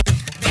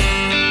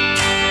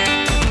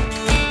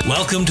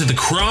Welcome to the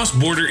Cross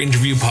Border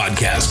Interview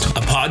Podcast,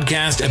 a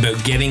podcast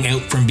about getting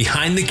out from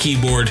behind the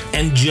keyboard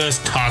and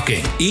just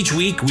talking. Each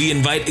week, we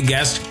invite a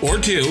guest or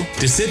two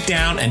to sit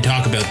down and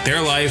talk about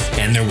their life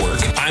and their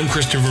work. I'm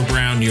Christopher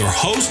Brown, your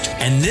host,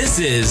 and this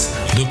is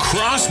the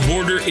Cross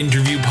Border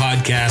Interview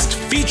Podcast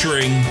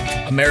featuring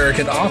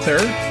American author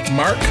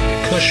Marc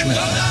Cushman.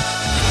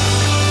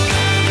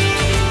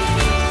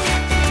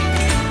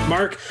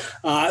 Marc,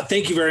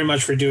 thank you very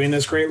much for doing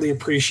this. Greatly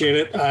appreciate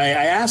it. I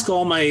ask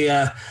all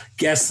my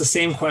guests the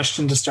same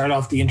question to start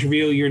off the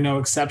interview. You're no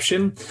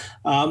exception.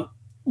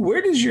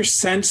 Where does your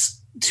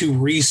sense to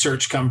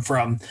research come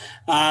from?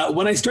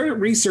 When I started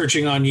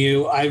researching on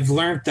you, I've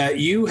learned that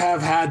you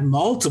have had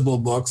multiple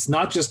books,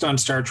 not just on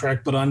Star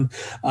Trek, but on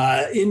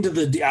I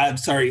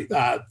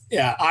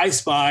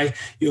Spy.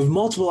 You have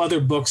multiple other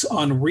books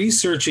on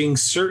researching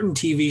certain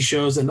TV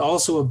shows and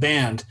also a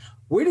band.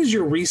 Where does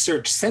your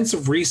sense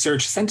of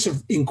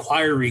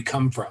inquiry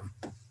come from?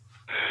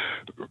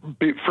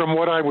 From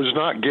what I was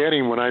not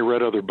getting when I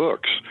read other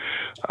books.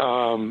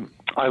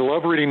 I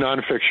love reading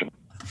nonfiction.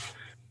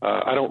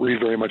 I don't read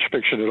very much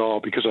fiction at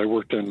all because I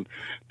worked in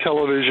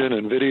television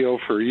and video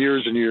for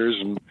years and years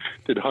and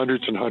did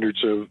hundreds and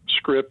hundreds of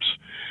scripts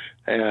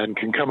and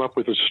can come up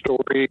with a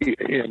story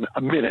in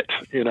a minute,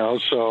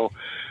 so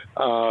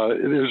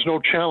there's no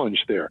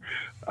challenge there.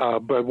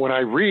 But when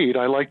I read,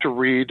 I like to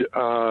read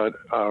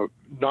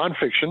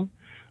nonfiction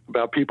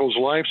about people's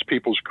lives,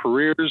 people's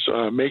careers,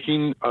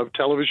 making of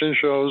television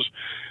shows,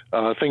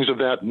 things of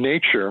that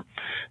nature.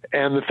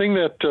 And the thing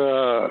that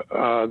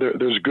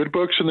there's good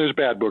books and there's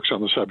bad books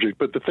on the subject,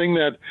 but the thing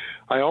that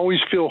I always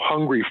feel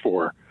hungry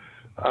for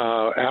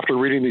after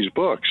reading these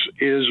books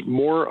is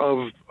more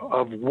of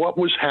what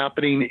was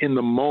happening in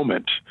the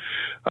moment.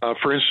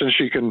 For instance,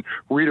 you can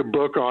read a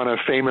book on a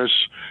famous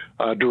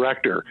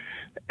director,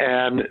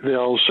 and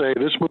they'll say,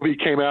 this movie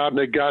came out and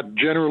it got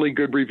generally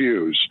good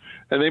reviews.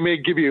 And they may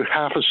give you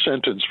half a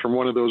sentence from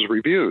one of those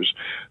reviews.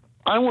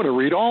 I want to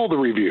read all the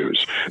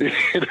reviews.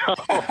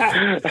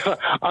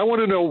 I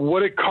want to know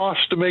what it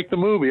cost to make the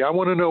movie. I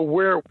want to know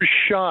where it was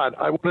shot.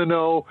 I want to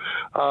know,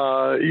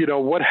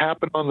 what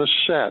happened on the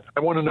set. I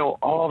want to know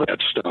all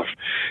that stuff.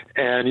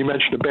 And you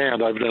mentioned a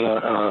band. I've done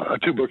a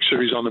 2-book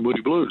series on the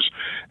Moody Blues.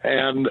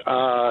 And,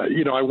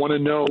 I want to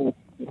know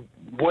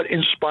what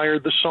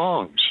inspired the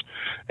songs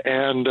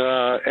and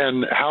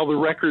how the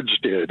records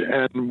did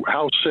and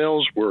how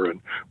sales were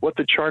and what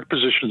the chart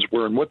positions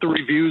were and what the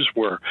reviews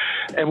were.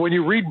 And when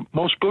you read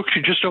most books,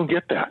 you just don't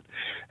get that.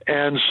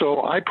 And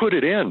so I put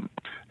it in.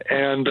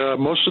 And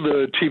most of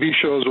the TV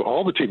shows,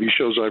 all the TV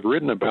shows I've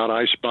written about,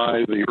 I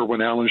Spy, the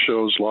Irwin Allen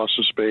shows, Lost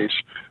in Space,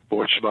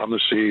 Voyage Beyond the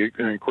Sea,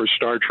 and of course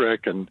Star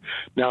Trek, and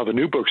now the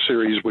new book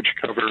series, which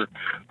cover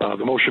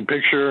the motion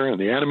picture and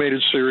the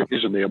animated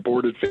series and the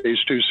aborted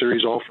Phase 2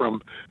 series, all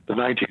from the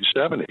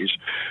 1970s.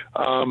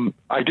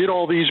 I did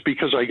all these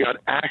because I got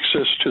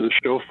access to the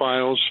show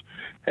files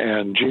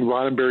and Gene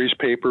Roddenberry's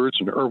papers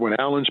and Irwin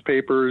Allen's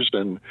papers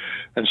and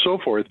so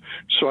forth.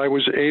 So I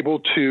was able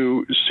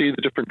to see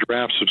the different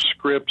drafts of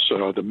scripts,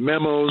 the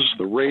memos,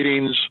 the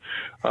ratings,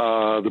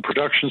 the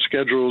production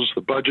schedules,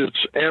 the budgets,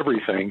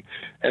 everything,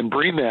 and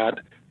bring that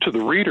to the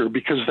reader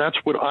because that's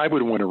what I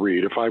would want to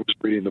read if I was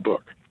reading the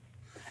book.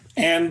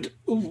 And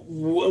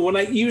when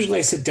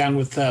I sit down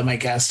with my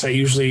guests, I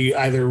usually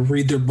either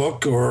read their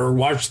book or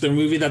watch their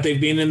movie that they've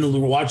been in,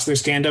 or watch their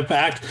stand-up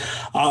act.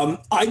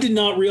 I did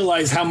not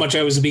realize how much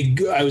I was going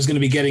to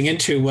be getting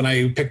into when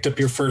I picked up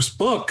your first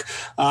book,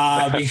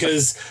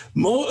 because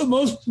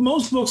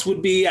most books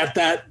would be at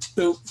that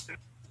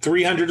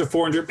 300 to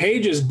 400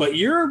 pages, but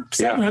you're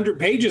 700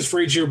 pages for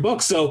each of your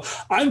books. So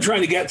I'm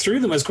trying to get through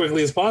them as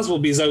quickly as possible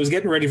because I was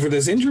getting ready for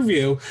this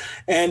interview,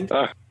 and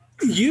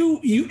you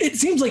it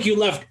seems like you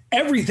left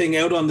everything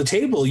out on the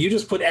table. You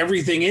just put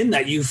everything in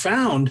that you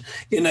found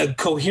in a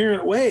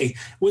coherent way.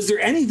 Was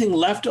there anything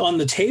left on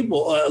the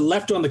table,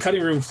 left on the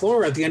cutting room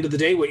floor at the end of the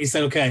day, what you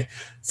said, okay,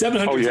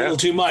 700 is a little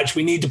too much,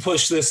 we need to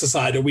push this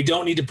aside, or we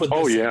don't need to put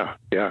this in?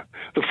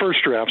 The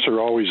first drafts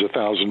are always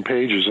 1,000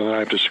 pages, and I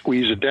have to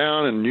squeeze it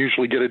down and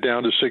usually get it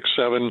down to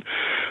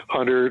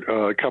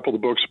 600-700. A couple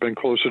of the books have been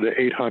closer to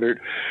 800.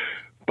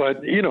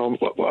 But,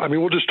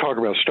 we'll just talk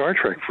about Star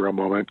Trek for a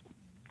moment,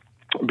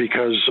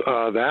 because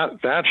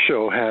that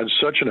show had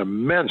such an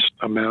immense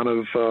amount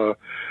of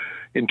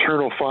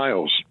internal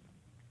files.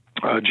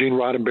 Gene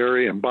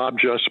Roddenberry and Bob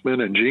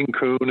Justman and Gene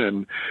Kuhn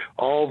and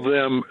all of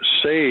them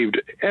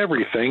saved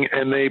everything,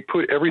 and they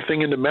put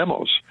everything into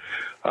memos.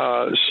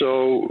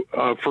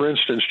 For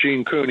instance,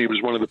 Gene Kuhn, he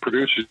was one of the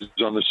producers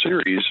on the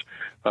series.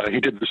 He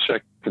did the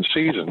second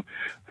season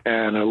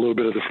and a little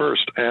bit of the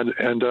first. And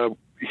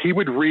he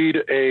would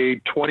read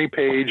a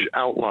 20-page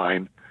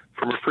outline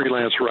from a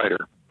freelance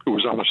writer who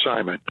was on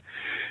assignment.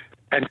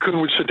 And Kuhn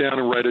would sit down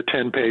and write a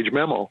 10-page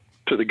memo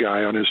to the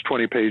guy on his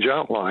 20-page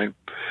outline.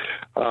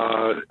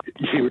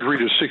 He would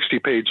read a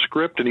 60-page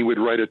script, and he would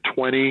write a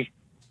 20,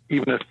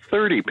 even a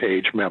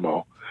 30-page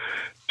memo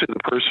to the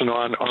person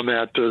on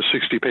that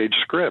 60-page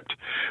script.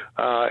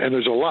 And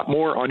there's a lot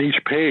more on each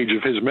page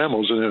of his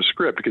memos than in a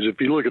script, because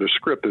if you look at a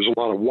script, there's a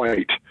lot of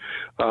white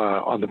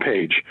on the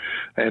page.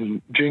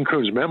 And Gene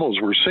Coon's memos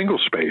were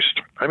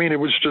single-spaced. I mean, it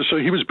was just, so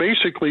he was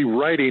basically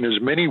writing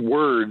as many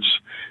words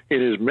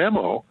in his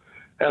memo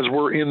as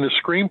were in the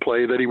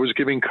screenplay that he was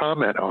giving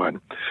comment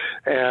on.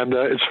 And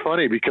it's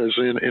funny because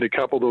in a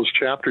couple of those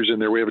chapters in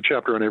there, we have a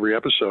chapter on every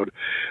episode,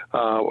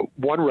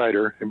 one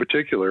writer in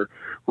particular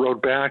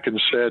wrote back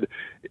and said,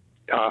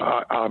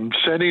 I'm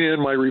sending in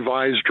my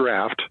revised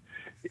draft.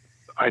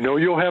 I know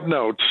you'll have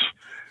notes.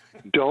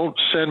 Don't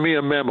send me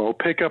a memo.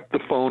 Pick up the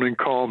phone and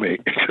call me,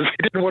 because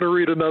he didn't want to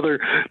read another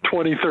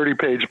 20,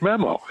 30-page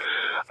memo.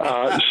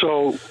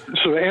 So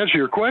to answer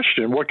your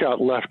question, what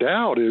got left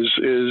out is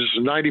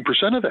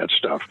 90% of that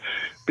stuff,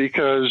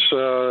 because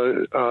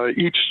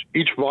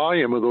each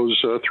volume of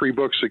those 3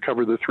 books that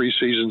cover the 3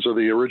 seasons of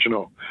the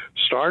original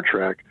Star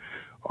Trek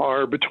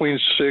are between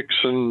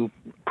 600 and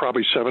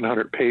probably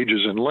 700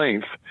 pages in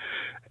length.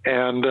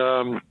 And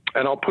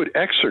I'll put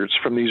excerpts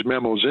from these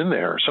memos in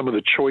there, some of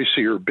the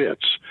choicier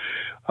bits,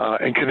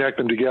 and connect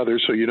them together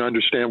so you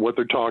understand what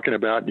they're talking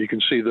about. And you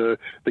can see the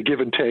give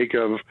and take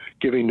of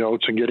giving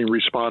notes and getting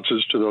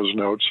responses to those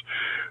notes.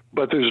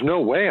 But there's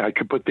no way I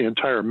could put the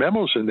entire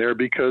memos in there,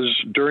 because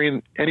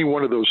during any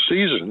one of those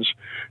seasons,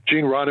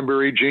 Gene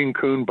Roddenberry, Gene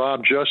Coon,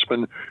 Bob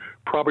Justman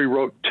probably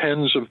wrote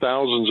tens of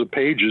thousands of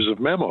pages of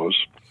memos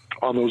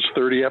on those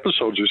 30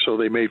 episodes or so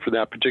they made for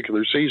that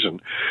particular season.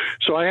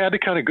 So I had to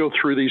kind of go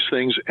through these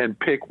things and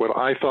pick what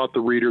I thought the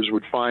readers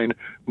would find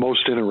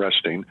most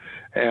interesting,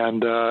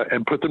 and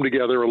put them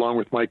together along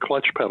with my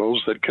clutch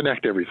pedals that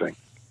connect everything.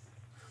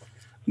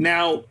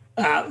 Now,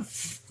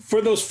 for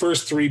those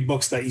first 3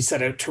 books that you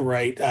set out to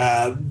write,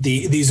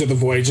 These Are the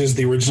Voyages,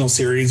 the original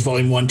series,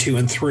 volume 1, 2,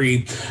 and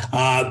 3,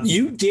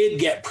 you did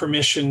get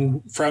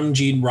permission from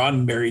Gene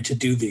Roddenberry to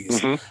do these.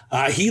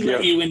 Mm-hmm. He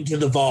let you into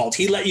the vault.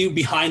 He let you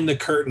behind the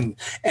curtain.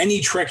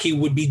 Any Trekkie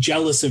would be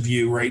jealous of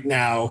you right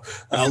now,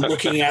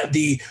 looking at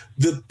the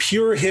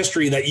pure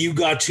history that you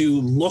got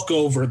to look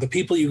over, the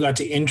people you got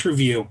to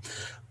interview.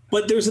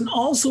 But there's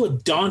also a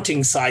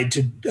daunting side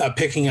to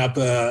picking up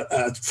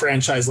a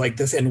franchise like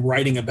this and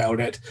writing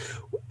about it.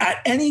 At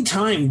any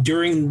time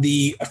during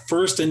the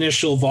first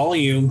initial 3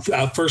 volumes,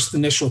 like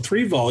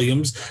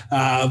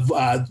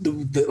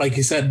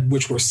you said,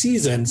 which were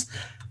seasons,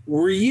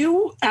 were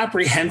you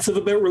apprehensive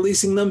about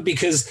releasing them?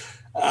 Because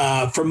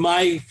from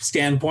my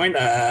standpoint,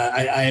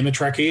 I am a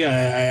Trekkie.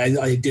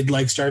 I did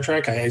like Star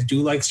Trek. I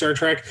do like Star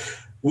Trek.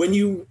 When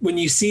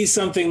you see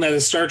something that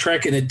is Star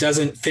Trek and it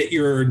doesn't fit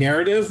your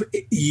narrative,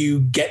 you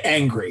get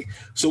angry.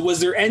 So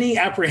was there any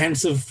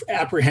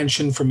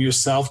apprehension from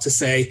yourself to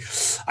say,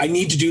 I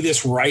need to do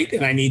this right,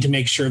 and I need to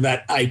make sure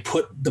that I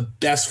put the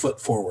best foot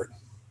forward?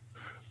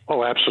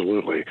 Oh,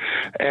 absolutely.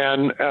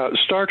 And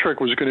Star Trek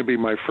was going to be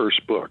my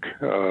first book.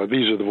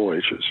 These Are the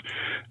Voyages.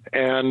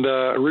 And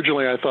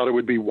originally I thought it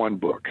would be 1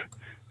 book.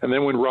 And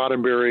then when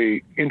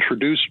Roddenberry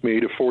introduced me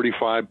to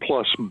 45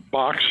 plus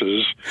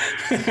boxes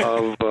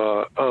of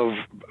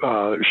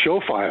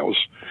show files,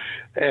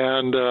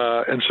 and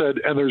said,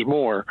 and there's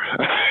more,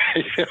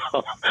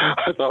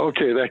 I thought,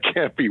 okay, that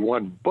can't be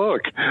 1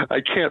 book.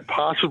 I can't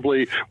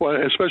possibly, well,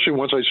 especially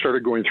once I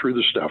started going through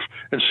the stuff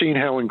and seeing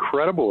how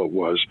incredible it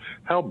was,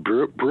 how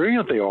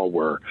brilliant they all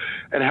were,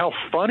 and how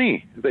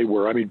funny they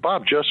were. I mean,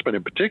 Bob Justman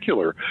in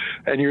particular.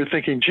 And you're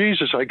thinking,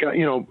 Jesus, I got,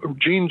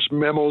 Gene's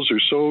memos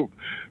are so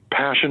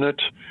passionate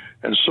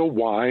and so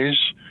wise.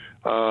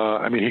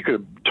 I mean, he could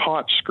have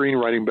taught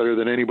screenwriting better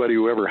than anybody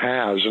who ever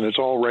has, and it's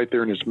all right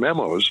there in his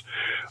memos.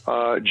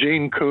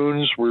 Gene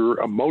Coon's were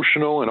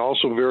emotional and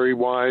also very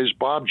wise.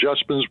 Bob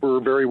Justman's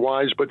were very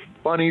wise, but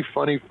funny.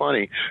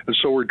 And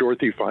so were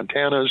Dorothy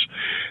Fontana's.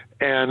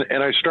 And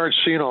I started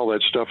seeing all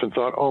that stuff and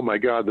thought, oh my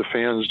God, the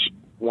fans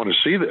want to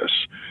see this.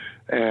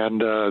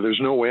 And there's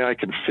no way I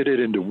can fit it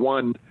into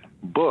 1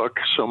 book.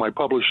 So my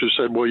publisher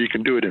said, well, you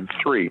can do it in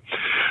 3.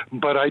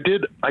 But I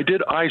did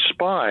I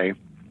Spy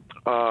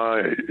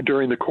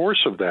during the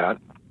course of that,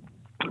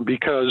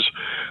 because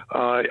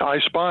I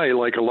Spy,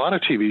 like a lot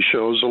of TV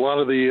shows, a lot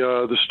of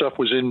the stuff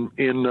was in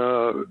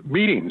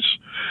meetings.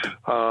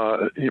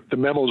 The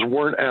memos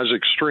weren't as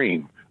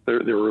extreme.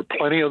 There were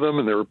plenty of them,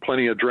 and there were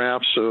plenty of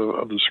drafts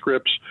of the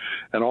scripts,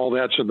 and all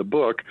that's in the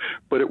book,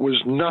 but it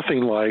was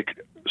nothing like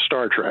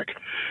Star Trek.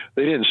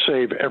 They didn't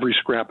save every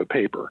scrap of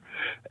paper.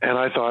 And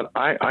I thought,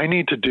 I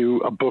need to do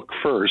a book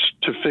first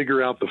to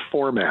figure out the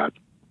format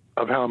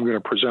of how I'm going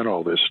to present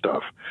all this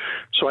stuff.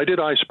 So I did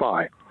I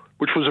Spy,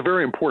 which was a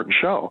very important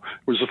show.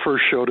 It was the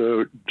first show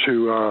to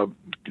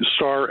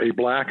star a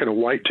black and a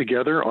white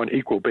together on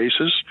equal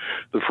basis.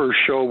 The first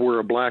show where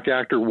a black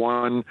actor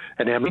won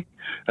an Emmy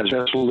as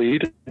best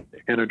lead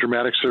in a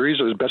dramatic series,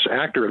 as best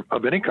actor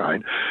of any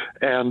kind,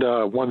 and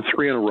won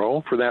 3 in a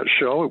row for that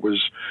show. It was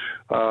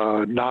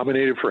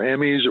nominated for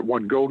Emmys. It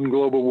won Golden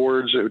Globe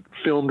Awards. It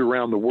filmed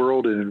around the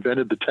world and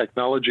invented the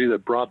technology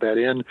that brought that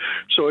in.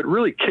 So it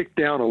really kicked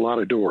down a lot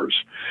of doors.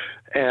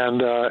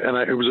 And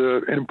it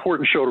was an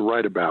important show to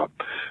write about.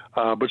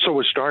 But so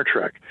was Star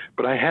Trek.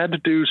 But I had to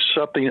do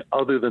something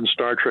other than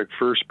Star Trek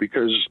first,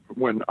 because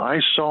when I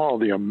saw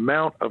the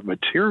amount of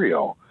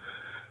material,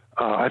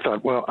 I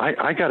thought, well,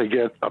 I got to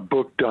get a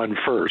book done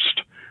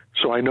first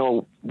so I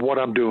know what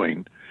I'm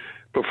doing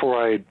before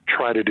I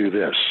try to do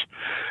this.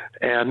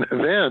 And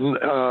then,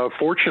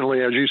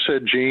 fortunately, as you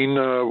said, Gene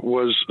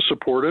was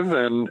supportive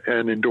and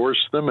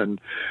endorsed them.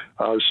 And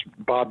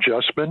Bob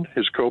Justman,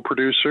 his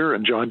co-producer,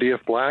 and John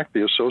D.F. Black,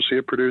 the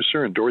associate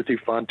producer, and Dorothy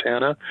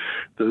Fontana,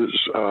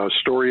 the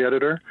story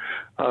editor,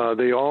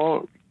 they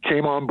all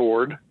came on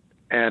board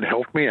and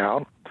helped me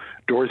out.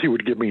 Dorothy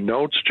would give me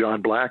notes.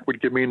 John Black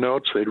would give me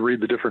notes. They'd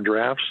read the different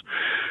drafts.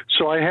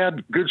 So I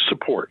had good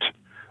support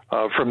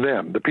from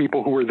them, the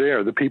people who were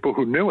there, the people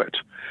who knew it.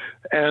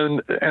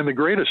 And the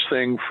greatest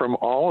thing from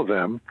all of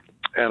them,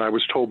 and I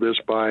was told this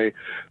by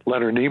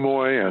Leonard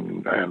Nimoy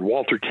and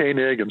Walter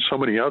Koenig and so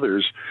many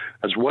others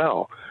as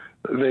well,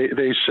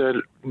 they said,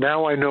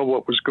 now I know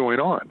what was going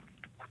on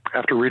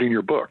after reading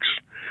your books.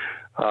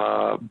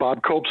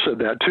 Bob Culp said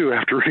that too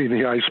after reading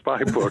the I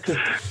Spy book,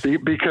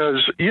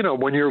 because,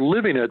 when you're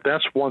living it,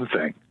 that's one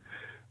thing.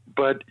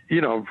 But,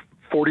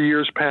 40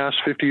 years pass,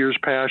 50 years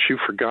pass,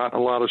 you've forgotten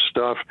a lot of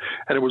stuff,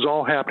 and it was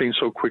all happening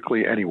so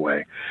quickly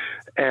anyway.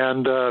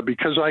 And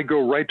because I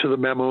go right to the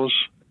memos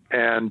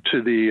and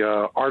to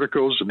the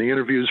articles and the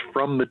interviews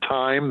from the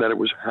time that it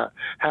was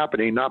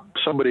happening, not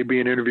somebody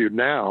being interviewed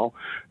now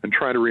and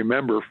trying to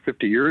remember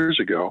 50 years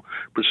ago,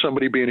 but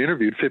somebody being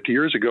interviewed 50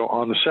 years ago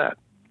on the set.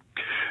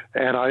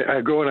 And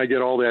I go and I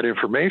get all that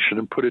information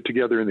and put it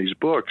together in these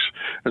books.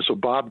 And so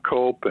Bob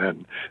Culp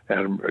and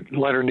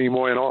Leonard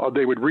Nimoy and all,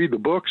 they would read the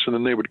books, and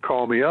then they would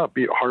call me up,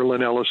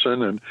 Harlan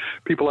Ellison and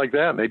people like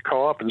that. And they'd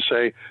call up and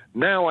say,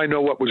 now I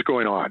know what was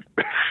going on.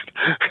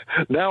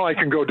 Now I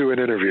can go do an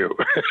interview.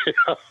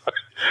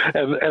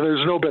 and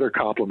there's no better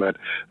compliment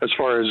as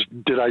far as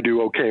did I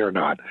do okay or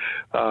not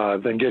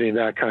than getting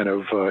that kind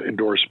of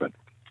endorsement.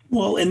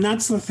 Well, and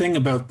that's the thing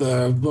about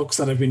the books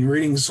that I've been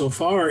reading so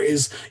far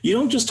is you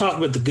don't just talk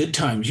about the good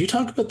times. You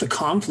talk about the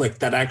conflict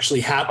that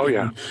actually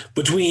happened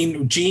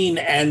between Gene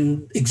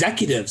and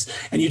executives.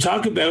 And you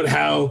talk about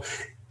how,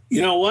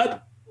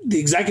 the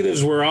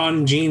executives were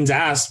on Gene's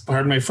ass,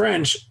 pardon my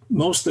French,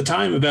 most of the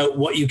time about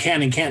what you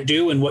can and can't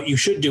do and what you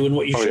should do and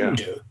what you shouldn't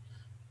do.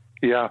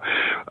 Yeah.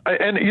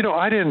 And,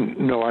 I didn't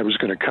know I was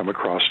going to come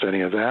across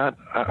any of that.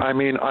 I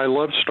mean, I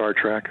love Star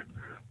Trek.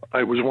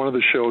 It was one of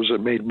the shows that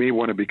made me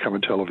want to become a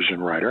television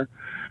writer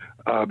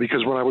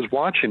because when I was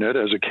watching it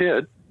as a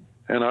kid,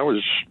 and I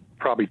was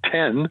probably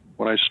 10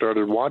 when I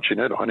started watching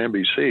it on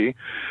NBC,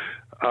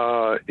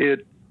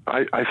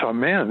 I thought,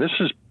 man, this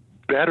is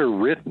better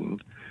written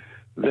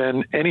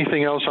than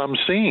anything else I'm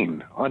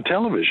seeing on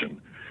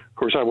television. Of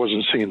course, I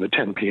wasn't seeing the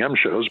 10 p.m.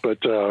 shows, but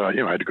I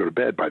had to go to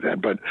bed by then.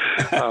 But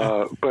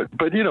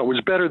it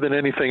was better than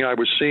anything I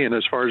was seeing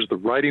as far as the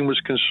writing was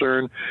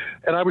concerned,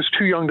 and I was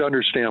too young to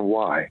understand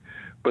why.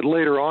 But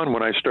later on,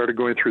 when I started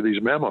going through these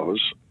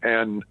memos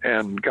and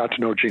got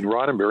to know Gene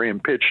Roddenberry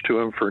and pitched to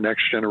him for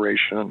Next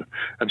Generation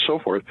and so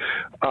forth,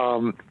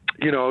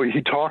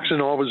 he talks in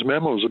all of his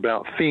memos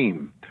about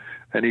theme,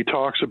 and he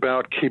talks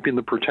about keeping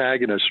the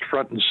protagonist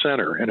front and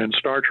center. And in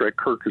Star Trek,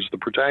 Kirk is the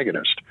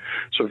protagonist.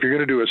 So if you're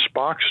going to do a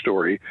Spock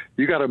story,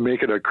 you got to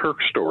make it a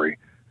Kirk story,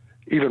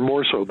 even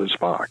more so than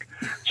Spock.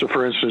 So,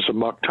 for instance, in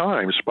Muck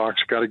Time,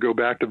 Spock's got to go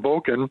back to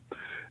Vulcan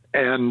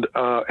and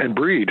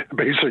breed,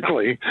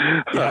 basically,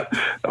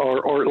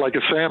 or like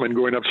a salmon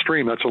going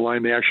upstream. That's a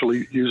line they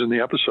actually use in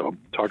the episode.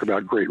 Talk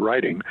about great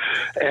writing.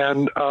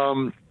 And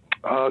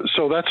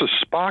so that's a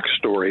Spock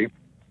story,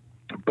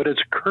 but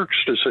it's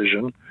Kirk's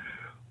decision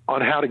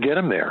on how to get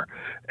him there.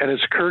 And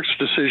it's Kirk's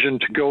decision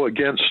to go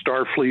against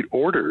Starfleet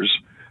orders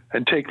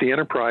and take the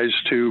Enterprise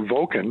to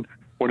Vulcan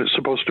when it's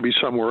supposed to be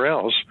somewhere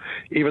else,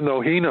 even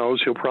though he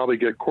knows he'll probably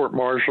get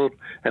court-martialed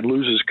and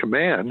lose his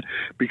command,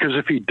 because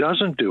if he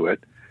doesn't do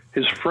it,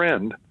 his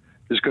friend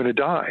is going to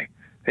die,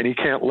 and he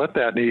can't let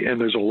that.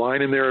 And there's a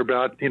line in there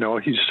about,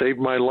 he saved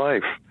my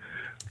life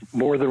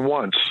more than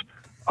once.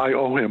 I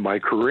owe him my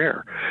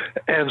career.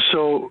 And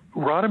so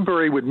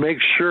Roddenberry would make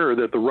sure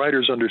that the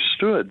writers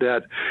understood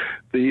that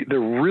the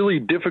really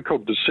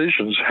difficult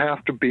decisions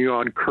have to be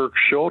on Kirk's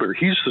shoulder.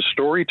 He's the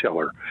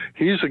storyteller.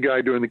 He's the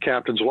guy doing the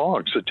captain's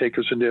logs that take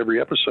us into every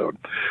episode.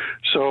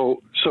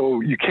 So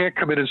you can't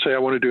come in and say, I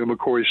want to do a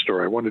McCoy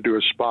story. I want to do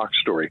a Spock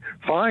story.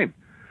 Fine.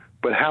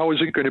 But how is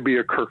it going to be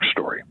a Kirk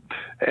story?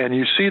 And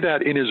you see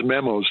that in his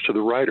memos to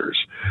the writers.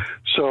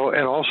 So,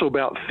 and also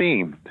about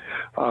theme.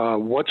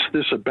 What's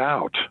this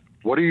about?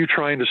 What are you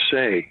trying to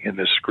say in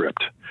this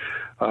script?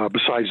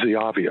 Besides the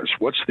obvious,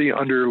 what's the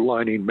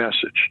underlining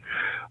message?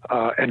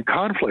 And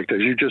conflict, as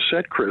you just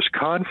said, Chris,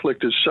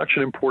 conflict is such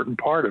an important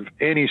part of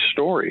any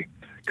story.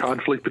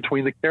 conflict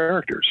between the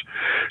characters.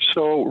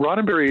 So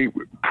Roddenberry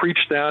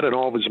preached that in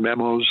all of his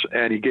memos,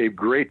 and he gave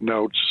great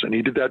notes, and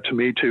he did that to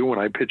me too when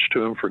I pitched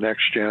to him for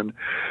Next Gen,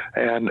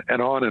 and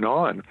on and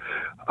on.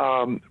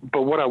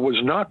 But what I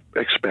was not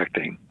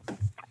expecting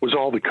was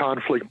all the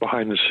conflict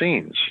behind the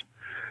scenes,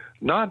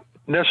 not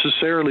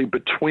necessarily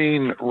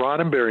between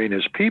Roddenberry and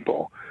his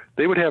people.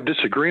 They would have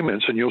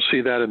disagreements, and you'll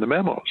see that in the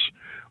memos,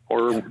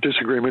 or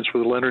disagreements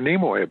with Leonard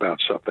Nimoy about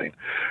something.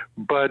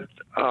 But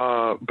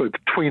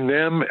between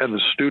them and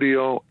the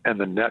studio and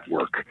the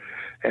network,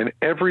 and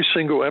every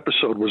single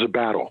episode was a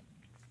battle.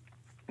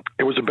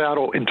 It was a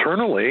battle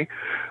internally.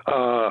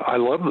 I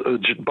love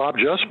Bob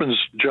Justman's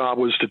job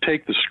was to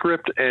take the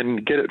script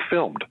and get it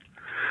filmed.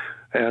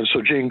 And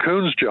so Gene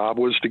Coon's job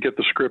was to get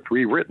the script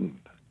rewritten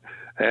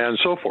and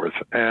so forth.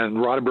 And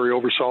Roddenberry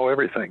oversaw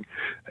everything.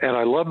 And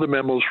I love the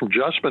memos from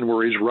Justman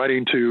where he's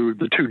writing to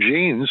the two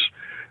Genes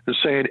and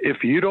saying,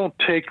 if you don't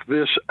take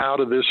this out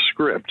of this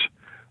script,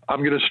 I'm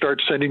going to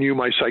start sending you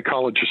my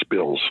psychologist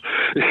bills,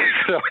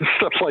 and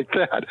stuff like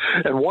that.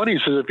 And one, he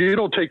says, if you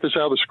don't take this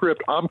out of the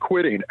script, I'm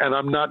quitting, and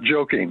I'm not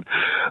joking.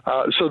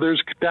 So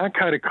there's that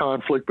kind of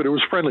conflict, but it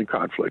was friendly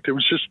conflict. It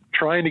was just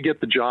trying to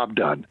get the job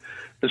done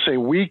and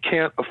saying, we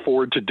can't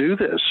afford to do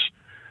this.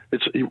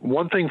 It's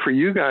one thing for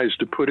you guys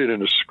to put it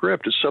in a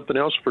script. It's something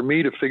else for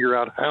me to figure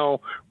out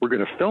how we're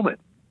going to film it.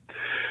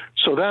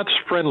 So that's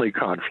friendly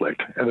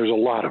conflict, and there's a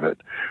lot of it.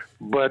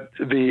 But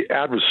the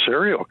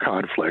adversarial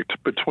conflict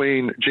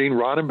between Gene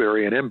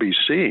Roddenberry and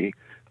NBC,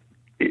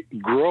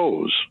 it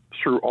grows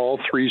through all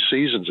 3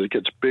 seasons. It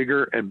gets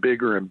bigger and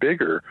bigger and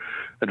bigger,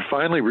 and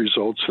finally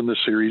results in the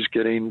series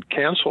getting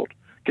canceled,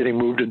 getting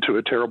moved into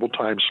a terrible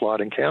time slot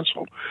and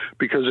canceled,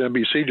 because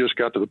NBC just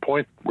got to the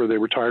point where they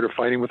were tired of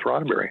fighting with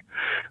Roddenberry.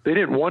 They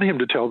didn't want him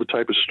to tell the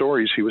type of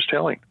stories he was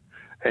telling,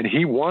 and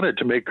he wanted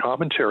to make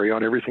commentary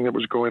on everything that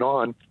was going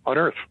on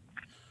Earth.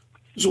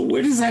 So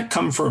where does that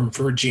come from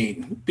for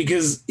Gene?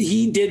 Because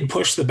he did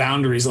push the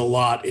boundaries a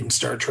lot in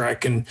Star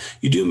Trek, and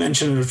you do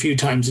mention it a few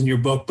times in your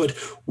book, but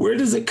where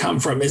does it come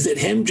from? Is it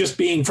him just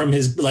being from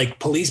his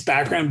police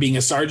background, being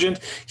a sergeant?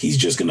 He's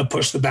just going to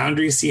push the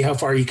boundaries, see how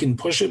far he can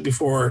push it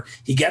before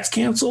he gets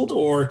canceled,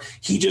 or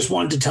he just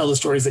wanted to tell the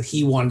stories that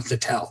he wanted to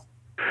tell?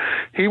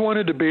 He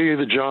wanted to be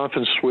the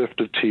Jonathan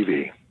Swift of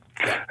TV.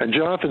 And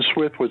Jonathan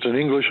Swift was an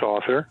English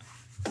author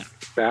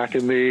back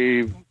in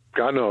the,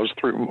 God knows,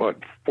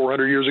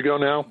 400 years ago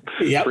now?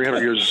 Yep.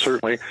 300 years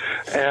certainly.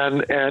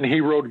 And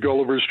he wrote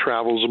Gulliver's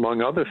Travels,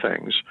 among other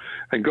things.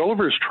 And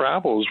Gulliver's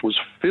Travels was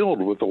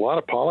filled with a lot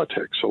of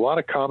politics, a lot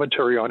of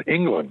commentary on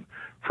England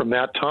from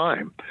that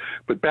time.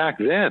 But back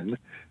then,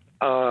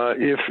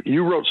 if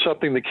you wrote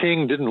something the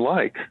king didn't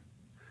like,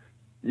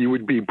 you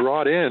would be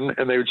brought in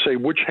and they would say,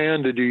 which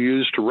hand did you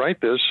use to write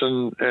this?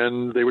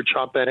 And they would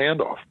chop that hand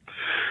off.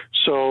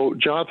 So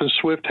Jonathan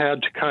Swift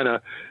had to kind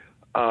of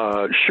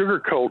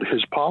sugarcoat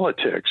his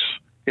politics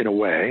in a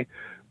way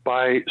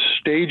by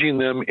staging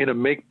them in a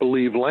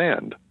make-believe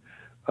land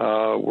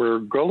where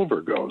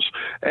Gulliver goes.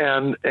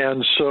 And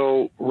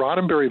so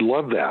Roddenberry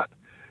loved that.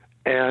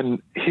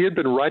 And he had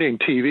been writing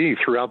TV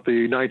throughout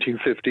the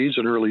 1950s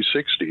and early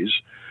 60s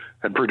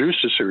and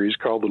produced a series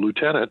called The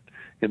Lieutenant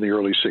in the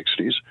early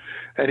 60s.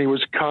 And he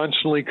was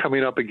constantly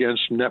coming up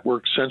against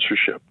network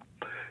censorship.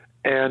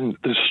 And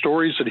the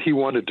stories that he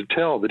wanted to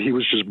tell, that he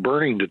was just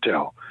burning to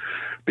tell,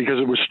 because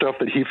it was stuff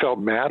that he felt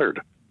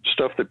mattered,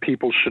 stuff that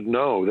people should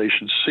know, they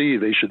should see,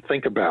 they should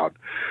think about,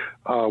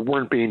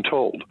 weren't being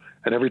told.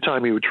 And every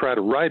time he would try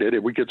to write it,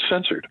 it would get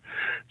censored.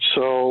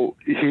 So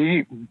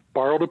he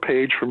borrowed a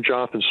page from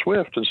Jonathan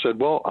Swift and said,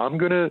 well, I'm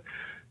going to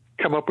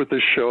come up with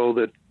this show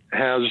that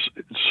has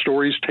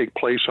stories take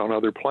place on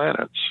other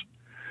planets.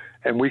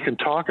 And we can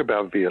talk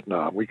about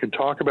Vietnam. We can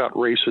talk about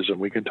racism.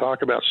 We can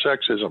talk about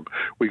sexism.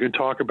 We can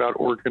talk about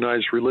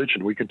organized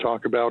religion. We can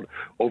talk about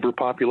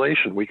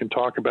overpopulation. We can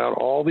talk about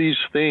all these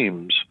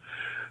themes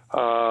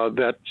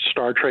that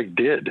Star Trek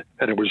did.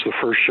 And it was the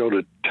first show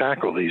to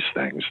tackle these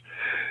things.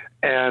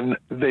 And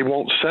they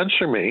won't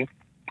censor me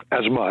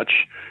as much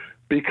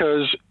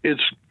because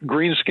it's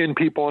green-skinned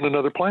people on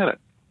another planet.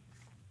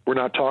 We're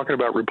not talking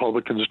about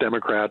Republicans,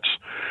 Democrats,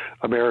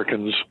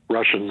 Americans,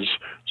 Russians,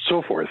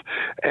 so forth.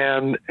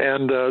 And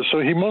so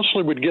he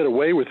mostly would get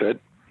away with it,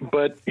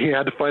 but he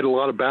had to fight a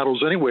lot of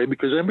battles anyway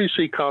because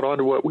NBC caught on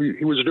to what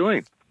he was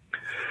doing.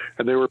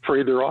 And they were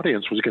afraid their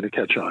audience was going to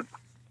catch on.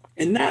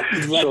 And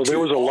so there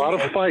was a lot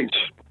of fights.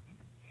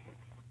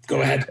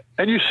 Go ahead.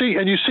 And you see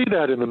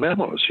that in the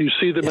memos. You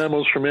see the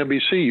memos from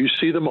NBC. You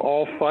see them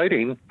all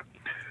fighting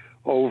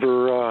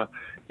over,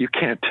 you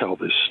can't tell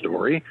this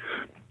story.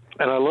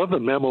 And I love the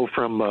memo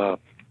from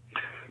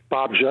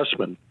Bob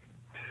Justman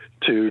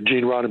to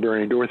Gene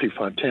Roddenberry and Dorothy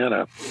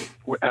Fontana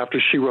after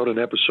she wrote an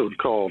episode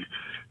called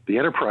The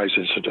Enterprise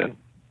Incident.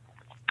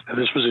 And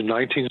this was in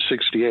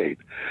 1968.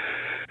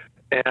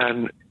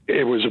 And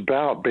it was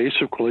about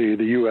basically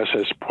the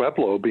USS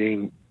Pueblo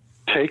being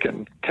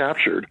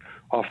captured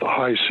off the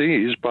high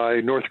seas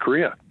by North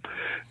Korea.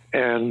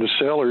 And the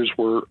sailors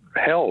were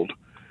held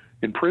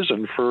in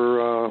prison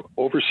for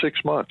over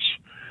 6 months.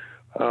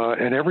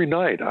 And every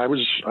night I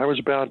was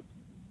about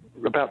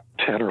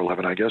 10 or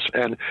 11, I guess.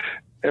 And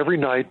every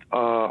night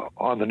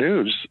on the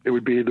news, it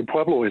would be the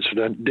Pueblo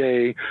incident,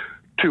 day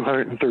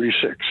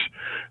 236.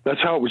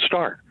 That's how it would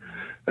start.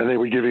 And they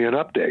would give you an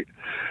update.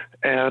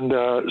 And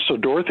so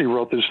Dorothy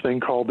wrote this thing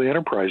called the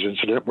Enterprise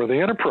incident, where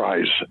the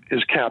Enterprise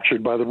is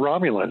captured by the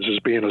Romulans as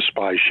being a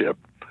spy ship,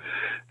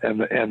 and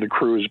the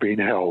crew is being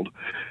held.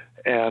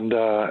 And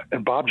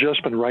Bob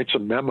Justman writes a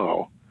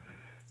memo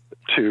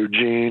to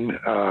Gene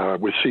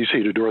with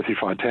CC to Dorothy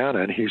Fontana,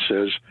 and he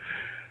says,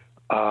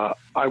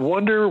 I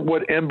wonder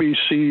what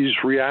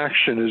NBC's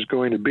reaction is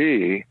going to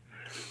be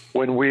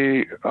when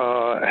we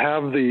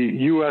have the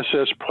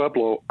USS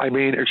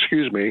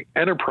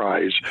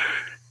Enterprise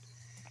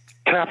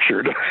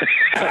captured.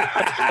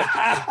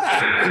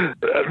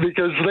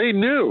 Because they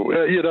knew,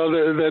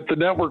 that the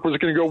network was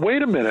going to go,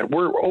 wait a minute,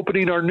 we're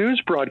opening our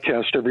news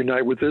broadcast every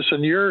night with this,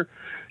 and you're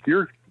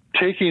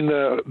taking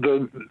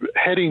the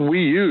heading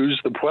we use,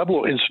 the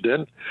Pueblo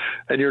incident,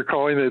 and you're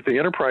calling it the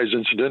Enterprise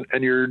incident,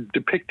 and you're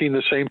depicting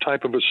the same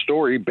type of a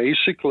story,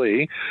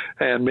 basically,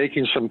 and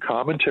making some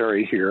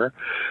commentary here.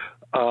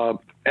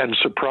 And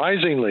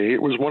surprisingly,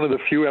 it was one of the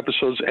few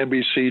episodes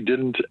NBC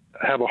didn't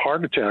have a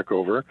heart attack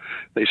over.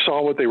 They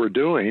saw what they were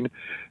doing,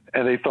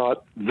 and they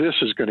thought, this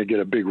is going to get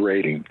a big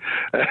rating.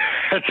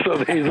 And so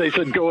they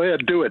said, go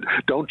ahead, do it.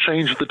 Don't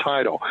change the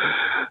title.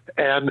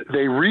 And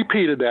they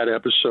repeated that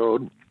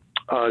episode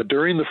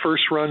during the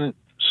first run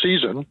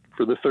season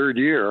for the third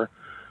year,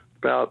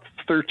 about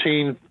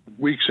 13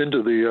 weeks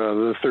into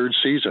the third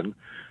season.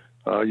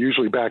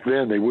 Usually back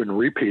then they wouldn't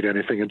repeat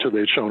anything until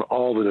they'd shown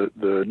all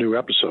the new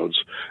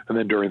episodes, and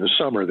then during the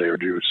summer they would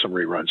do some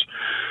reruns.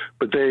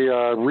 But they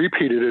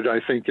repeated it, I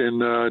think, in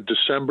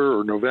December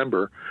or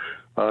November,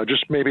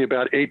 just maybe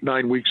about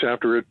 8-9 weeks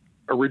after it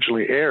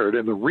originally aired.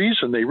 And the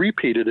reason they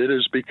repeated it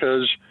is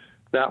because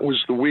that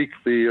was the week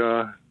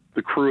the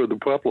crew of the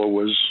Pueblo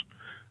was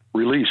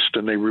released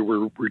and they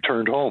were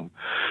returned home.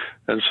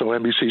 And so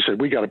NBC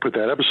said, we got to put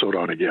that episode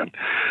on again.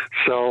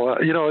 So,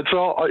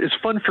 it's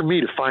fun for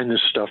me to find this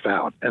stuff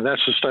out. And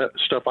that's the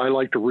stuff I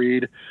like to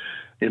read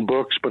in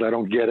books, but I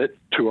don't get it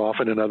too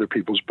often in other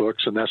people's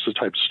books. And that's the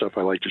type of stuff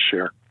I like to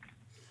share.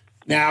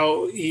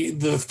 Now,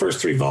 the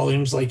first 3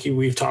 volumes, like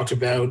we've talked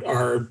about,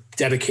 are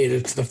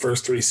dedicated to the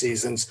first 3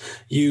 seasons.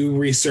 You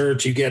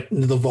research, you get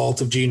into the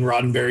vault of Gene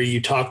Roddenberry,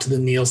 you talk to the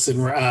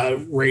Nielsen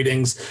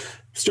ratings.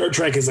 Star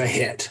Trek is a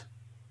hit.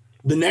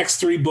 The next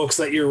 3 books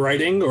that you're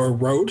writing or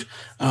wrote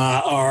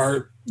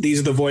these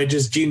are the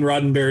voyages, Gene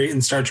Roddenberry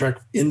and Star Trek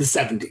in the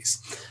 70s.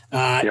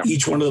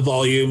 Each one of the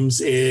volumes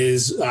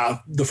is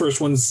the first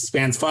one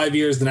spans 5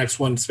 years, the next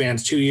one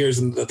spans 2 years,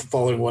 and the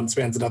following one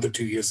spans another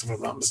 2 years, if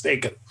I'm not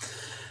mistaken.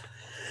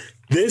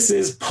 This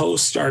is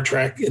post Star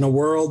Trek in a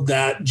world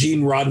that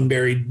Gene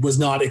Roddenberry was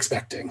not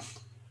expecting.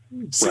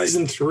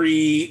 Season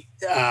 3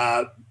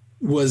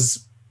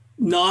 was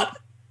not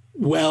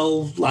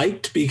well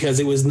liked because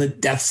it was in the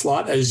death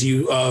slot, as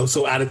you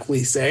so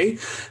adequately say.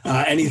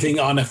 Anything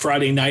on a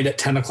Friday night at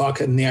 10 o'clock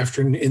in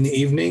the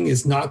evening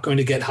is not going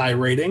to get high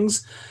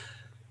ratings.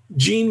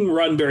 Gene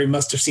Roddenberry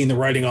must have seen the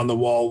writing on the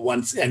wall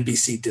once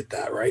NBC did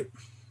that, right?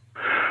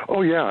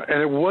 Oh, yeah.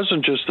 And it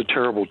wasn't just the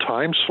terrible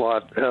time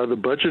slot. The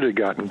budget had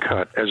gotten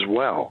cut as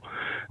well.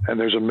 And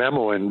there's a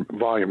memo in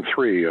Volume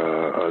 3,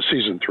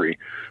 Season 3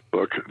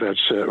 book that's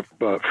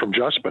from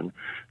Justman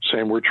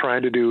saying we're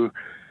trying to do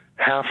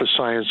half a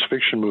science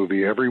fiction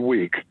movie every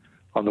week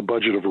on the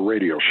budget of a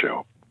radio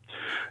show.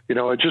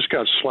 It just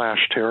got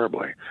slashed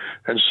terribly.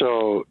 And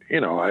so,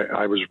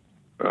 I was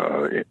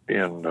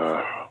in,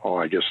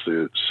 I guess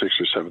the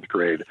 6th or 7th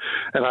grade.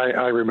 And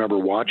I remember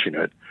watching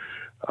it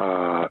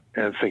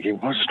and thinking,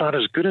 well, it's not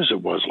as good as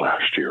it was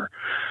last year.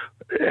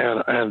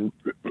 And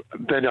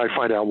then I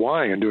find out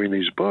why in doing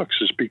these books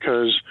is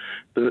because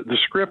the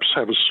scripts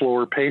have a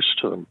slower pace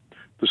to them.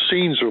 The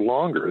scenes are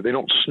longer. They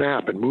don't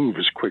snap and move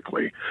as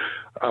quickly.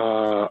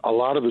 A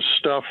lot of the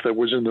stuff that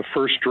was in the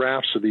first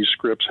drafts of these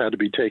scripts had to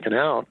be taken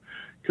out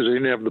because they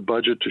didn't have the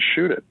budget to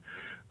shoot it.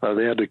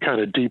 They had to kind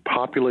of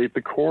depopulate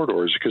the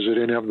corridors because they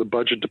didn't have the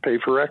budget to pay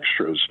for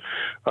extras.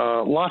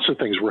 Lots of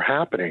things were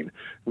happening.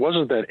 It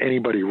wasn't that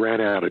anybody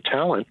ran out of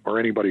talent or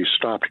anybody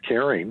stopped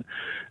caring.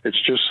 It's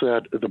just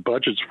that the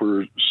budgets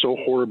were so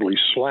horribly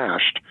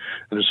slashed.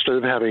 And instead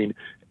of having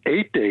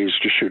 8 days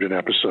to shoot an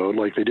episode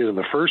like they did in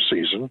the first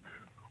season,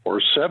 or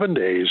 7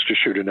 days to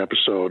shoot an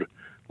episode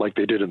like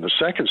they did in the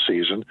second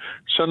season,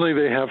 suddenly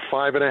they have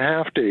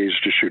 5.5 days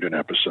to shoot an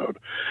episode.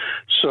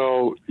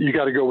 So you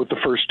got to go with the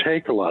first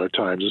take a lot of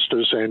times instead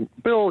of saying,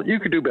 Bill, you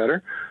could do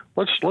better.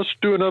 Let's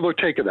do another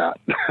take of that.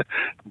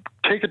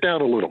 Take it down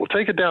a little.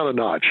 Take it down a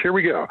notch. Here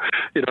we go.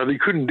 They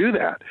couldn't do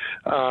that.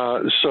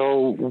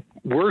 So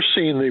we're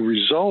seeing the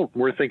result.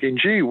 We're thinking,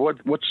 gee,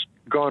 what's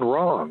gone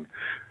wrong?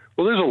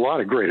 Well, there's a lot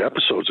of great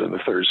episodes in the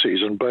third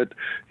season, but,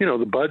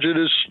 the budget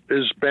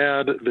is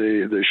bad.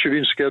 The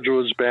shooting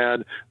schedule is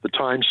bad. The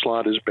time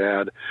slot is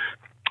bad.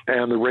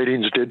 And the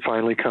ratings did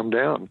finally come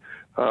down.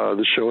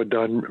 The show had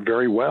done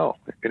very well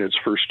in its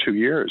first 2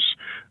 years.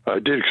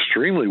 It did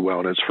extremely well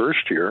in its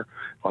first year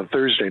on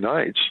Thursday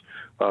nights,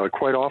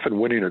 quite often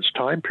winning its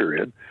time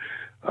period.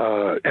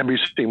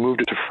 NBC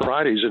moved it to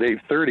Fridays at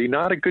 8:30.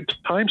 Not a good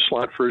time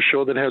slot for a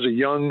show that has a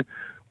young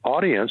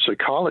audience, a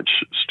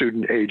college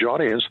student age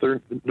audience.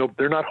 They're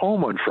not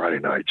home on Friday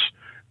nights.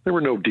 There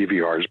were no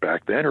DVRs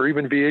back then, or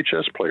even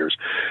VHS players,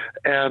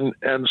 and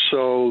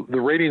so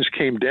the ratings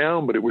came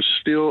down, but it was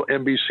still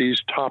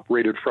NBC's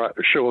top-rated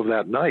show of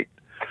that night.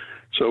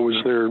 So it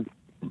was their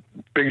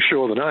big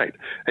show of the night,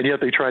 and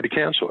yet they tried to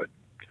cancel it,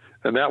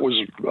 and that was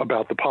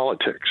about the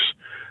politics.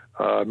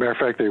 Matter of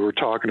fact, they were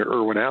talking to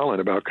Irwin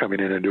Allen about coming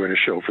in and doing a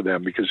show for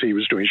them because he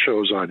was doing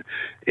shows on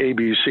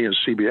ABC and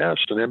CBS,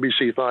 and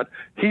NBC thought,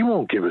 he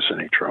won't give us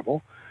any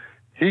trouble.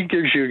 He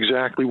gives you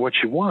exactly what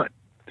you want.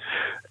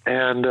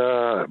 And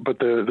but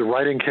the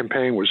writing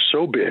campaign was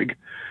so big,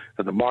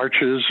 and the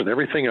marches and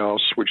everything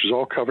else, which is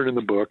all covered in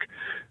the book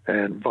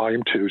and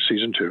volume 2,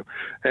 season 2.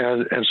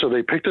 And so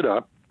they picked it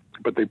up,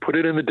 but they put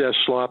it in the desk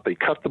slot, they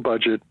cut the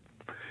budget,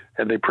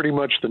 and they pretty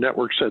much, the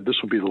network said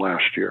this will be the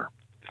last year.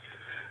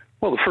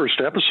 Well, the first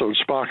episode,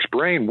 Spock's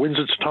Brain, wins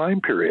its time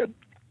period.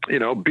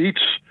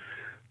 Beats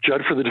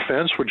Judd for the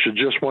Defense, which had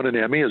just won an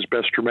Emmy as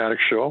Best Dramatic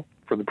Show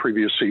from the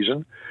previous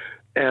season,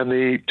 and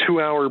the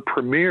 2-hour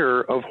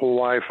premiere of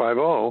Hawaii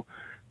Five-0,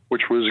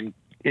 which was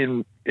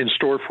in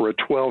store for a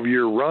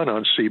 12-year run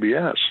on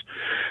CBS.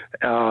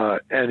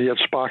 And yet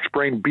Spock's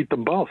Brain beat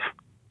them both,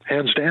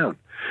 hands down.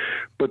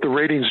 But the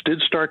ratings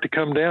did start to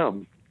come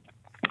down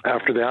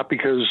after that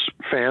because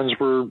fans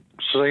were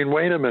saying,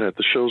 wait a minute,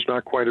 the show's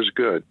not quite as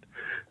good.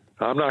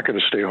 I'm not going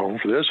to stay home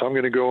for this. I'm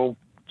going to go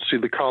see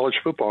the college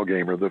football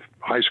game or the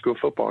high school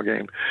football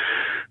game.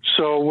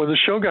 So when the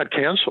show got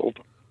canceled,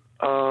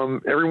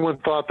 everyone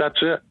thought that's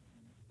it.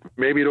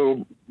 Maybe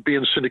it'll be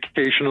in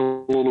syndication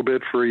a little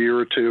bit for a year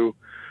or two.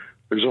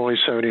 There's only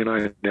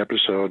 79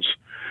 episodes.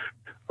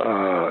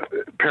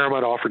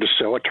 Paramount offered to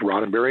sell it to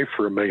Roddenberry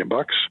for $1 million,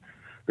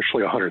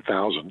 actually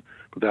 $100,000,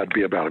 but that'd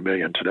be about $1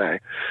 million today.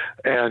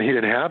 And he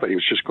didn't have it. He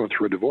was just going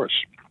through a divorce.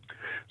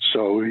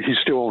 So he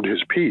still owned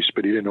his piece,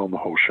 but he didn't own the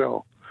whole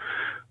show.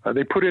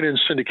 They put it in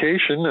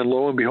syndication, and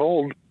lo and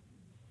behold,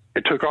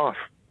 it took off.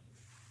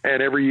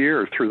 And every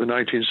year through the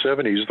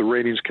 1970s, the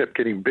ratings kept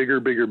getting bigger,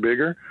 bigger,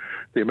 bigger.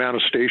 The amount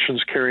of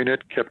stations carrying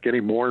it kept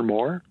getting more and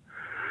more.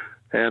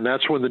 And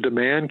that's when the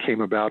demand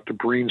came about to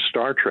bring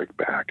Star Trek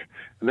back.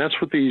 And that's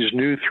what these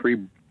new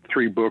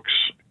three books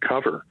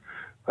cover,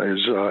 is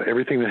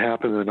everything that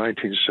happened in the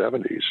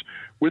 1970s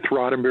with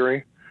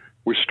Roddenberry,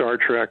 with Star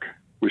Trek,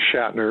 with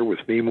Shatner, with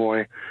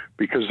Nimoy,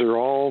 because they're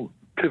all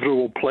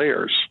pivotal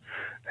players.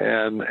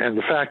 And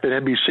the fact that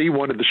NBC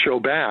wanted the show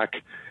back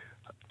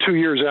 2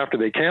 years after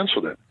they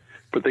canceled it,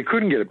 but they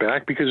couldn't get it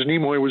back because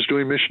Nimoy was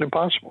doing Mission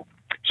Impossible.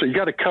 So you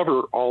got to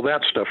cover all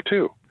that stuff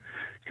too,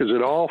 because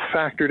it all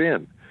factored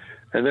in.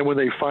 And then when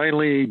they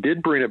finally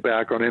did bring it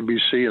back on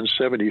NBC in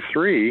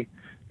 '73,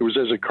 it was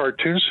as a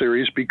cartoon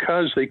series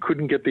because they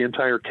couldn't get the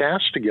entire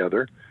cast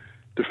together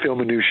to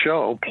film a new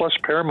show. Plus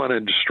Paramount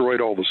had destroyed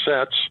all the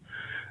sets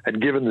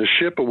and given the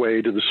ship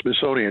away to the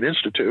Smithsonian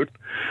Institute.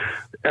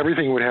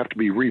 Everything would have to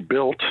be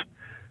rebuilt,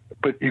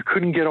 but you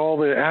couldn't get all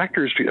the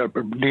actors.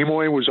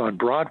 Nimoy was on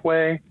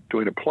Broadway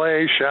doing a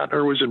play.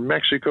 Shatner was in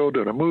Mexico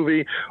doing a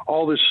movie,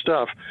 all this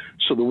stuff.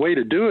 So the way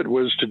to do it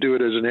was to do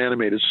it as an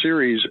animated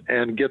series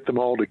and get them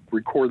all to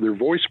record their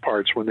voice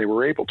parts when they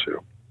were able to.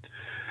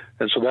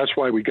 And so that's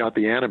why we got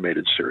the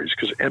animated series,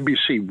 because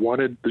NBC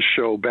wanted the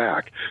show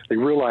back. They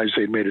realized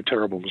they'd made a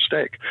terrible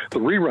mistake. The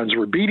reruns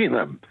were beating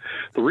them.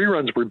 The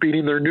reruns were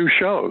beating their new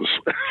shows.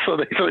 So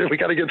they thought, we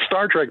got to get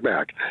Star Trek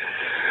back.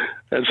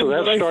 And so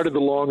that started the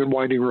long and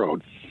winding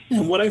road.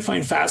 And what I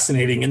find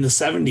fascinating, in the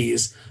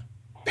 70s,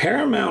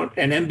 Paramount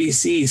and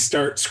NBC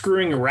start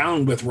screwing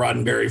around with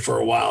Roddenberry for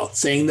a while,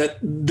 saying that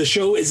the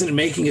show isn't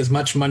making as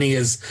much money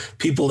as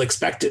people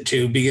expect it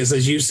to because,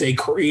 as you say,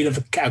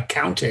 creative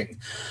accounting.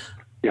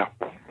 Yeah.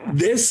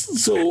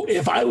 So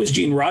if I was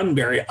Gene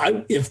Roddenberry,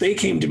 if they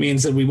came to me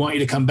and said, we want you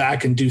to come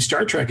back and do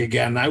Star Trek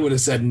again, I would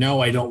have said, no,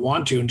 I don't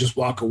want to, and just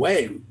walk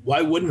away.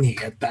 Why wouldn't he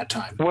at that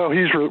time? Well,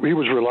 he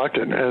was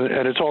reluctant,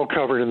 and it's all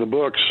covered in the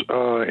books,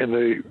 in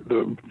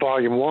the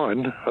volume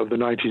 1 of the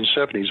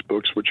 1970s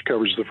books, which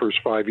covers the first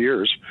 5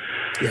 years.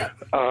 Yeah.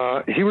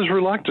 He was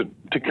reluctant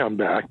to come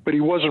back, but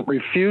he wasn't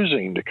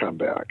refusing to come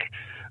back.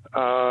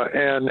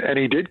 And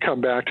he did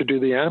come back to do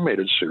the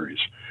animated series.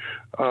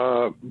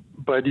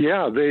 But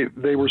yeah,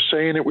 they were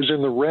saying it was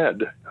in the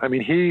red. I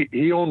mean,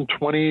 he owned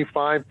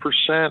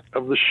 25%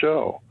 of the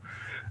show,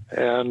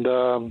 and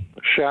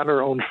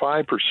Shatner owned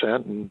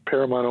 5%, and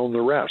Paramount owned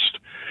the rest.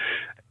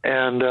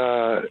 And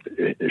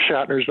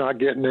Shatner's not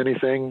getting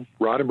anything.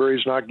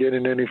 Roddenberry's not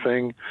getting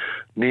anything.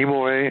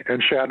 Nimoy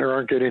and Shatner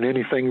aren't getting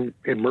anything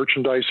in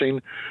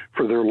merchandising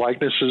for their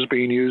likenesses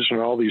being used in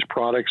all these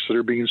products that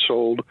are being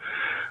sold.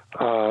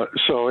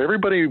 So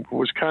everybody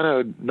was kind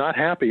of not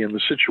happy in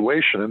the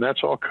situation, and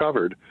that's all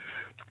covered.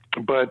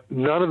 But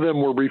none of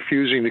them were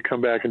refusing to come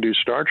back and do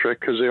Star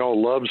Trek because they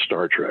all loved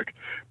Star Trek,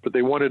 but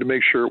they wanted to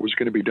make sure it was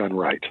going to be done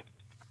right.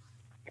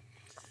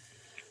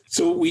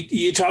 So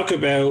you talk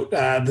about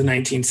the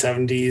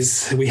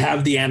 1970s. We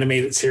have the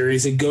animated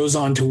series. It goes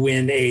on to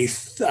win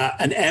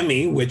an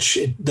Emmy, which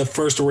the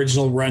first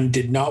original run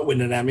did not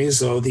win an Emmy.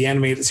 So the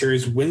animated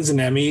series wins an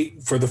Emmy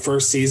for the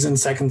first season.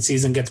 Second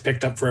season gets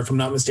picked up for, if I'm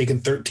not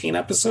mistaken, 13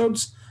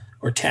 episodes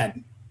or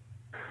 10.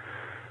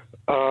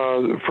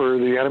 For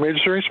the animated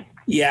series?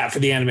 Yeah, for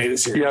the animated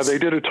series. Yeah, they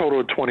did a total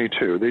of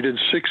 22. They did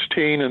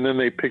 16, and then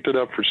they picked it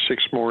up for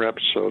 6 more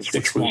episodes.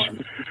 Six more.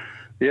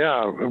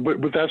 Yeah,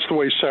 but that's the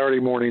way Saturday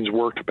mornings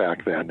worked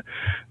back then.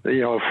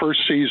 You know,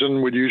 first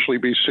season would usually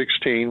be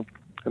 16,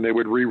 and they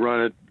would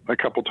rerun it a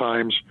couple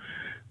times.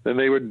 Then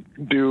they would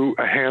do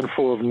a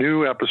handful of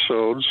new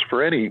episodes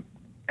for any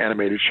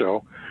animated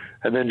show,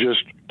 and then just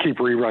keep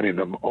rerunning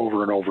them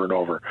over and over and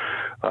over,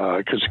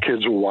 because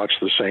kids will watch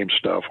the same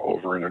stuff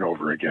over and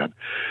over again.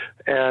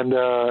 And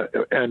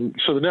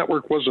so the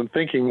network wasn't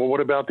thinking, well,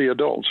 what about the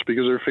adults?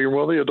 Because they're figuring,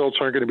 well, the adults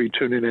aren't going to be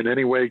tuning in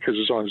anyway because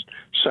it's on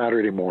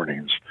Saturday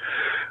mornings.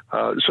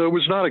 So it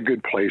was not a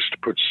good place to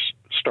put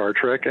Star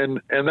Trek, and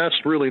that's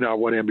really not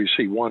what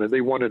NBC wanted.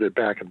 They wanted it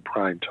back in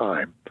prime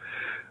time.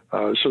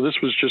 So this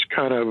was just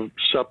kind of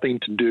something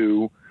to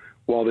do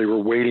while they were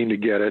waiting to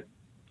get it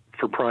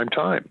for prime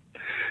time.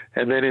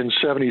 And then in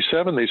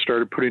 77, they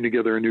started putting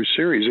together a new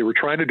series. They were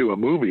trying to do a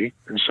movie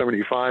in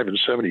 75 and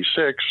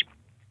 76.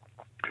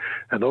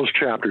 And those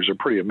chapters are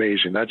pretty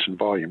amazing. That's in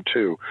volume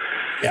 2.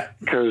 Yeah.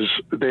 Because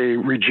they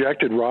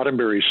rejected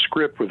Roddenberry's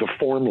script with a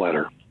form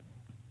letter.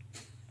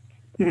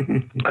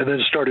 And then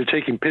started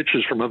taking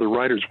pitches from other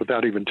writers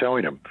without even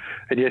telling him.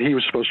 And yet he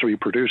was supposed to be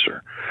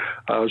producer.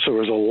 So there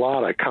was a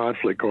lot of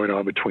conflict going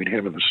on between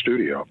him and the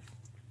studio.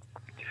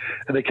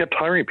 And they kept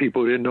hiring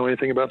people who didn't know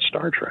anything about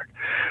Star Trek.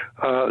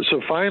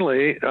 So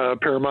finally,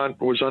 Paramount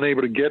was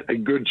unable to get a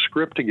good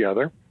script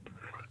together.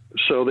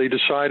 So they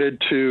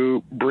decided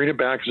to bring it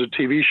back as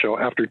a TV show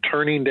after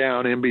turning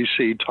down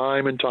NBC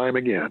time and time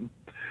again.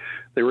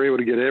 They were able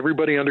to get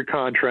everybody under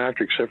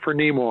contract except for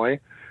Nimoy,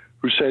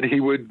 who said he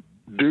would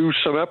do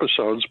some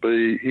episodes, but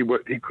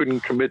he couldn't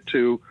commit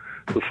to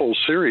the full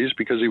series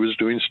because he was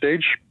doing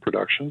stage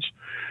productions.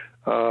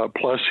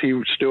 Plus, he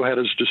still had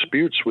his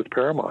disputes with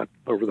Paramount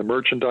over the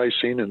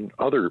merchandising and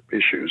other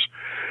issues.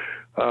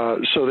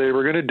 So they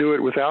were going to do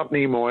it without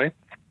Nimoy,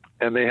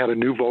 and they had a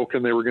new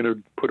Vulcan they were going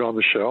to put on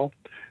the show.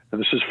 And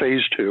this is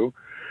Phase 2,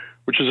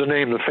 which is a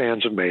name the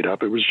fans have made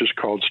up. It was just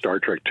called Star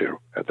Trek 2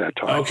 at that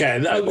time. Okay,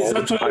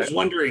 that's what I was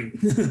wondering.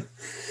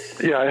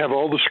 Yeah, I have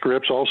all the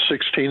scripts, all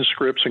 16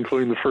 scripts,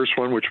 including the first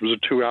one, which was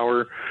a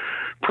 2-hour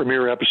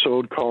premiere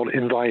episode called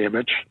In Thy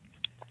Image.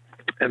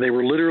 And they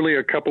were literally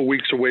a couple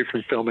weeks away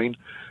from filming.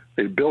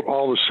 They'd built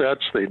all the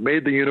sets. They'd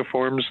made the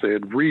uniforms. They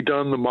had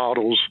redone the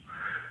models,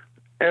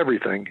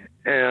 everything.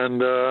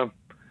 And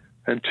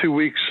 2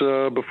 weeks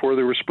before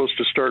they were supposed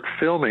to start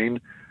filming,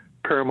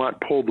 Paramount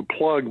pulled the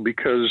plug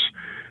because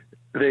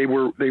they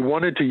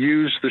wanted to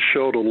use the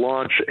show to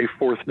launch a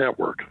fourth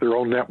network, their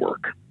own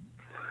network.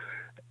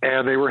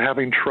 And they were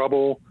having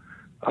trouble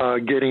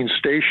getting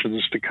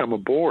stations to come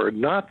aboard.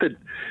 Not that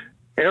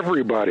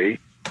everybody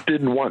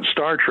didn't want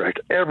Star Trek.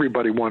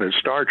 Everybody wanted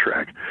Star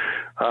Trek.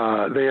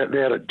 They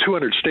had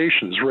 200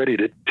 stations ready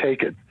to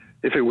take it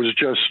if it was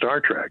just Star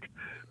Trek.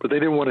 But they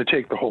didn't want to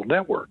take the whole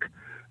network.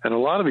 And a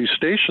lot of these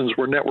stations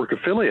were network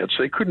affiliates.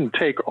 They couldn't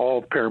take all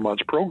of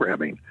Paramount's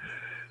programming,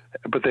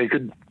 but they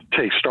could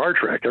take Star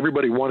Trek.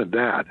 Everybody wanted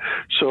that.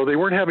 So they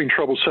weren't having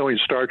trouble selling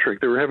Star Trek.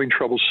 They were having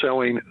trouble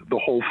selling the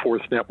whole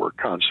fourth network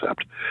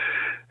concept.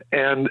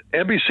 And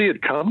NBC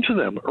had come to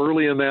them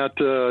early in that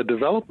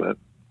development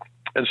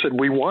and said,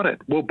 we want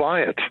it. We'll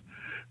buy it.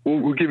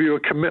 We'll give you a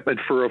commitment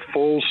for a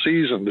full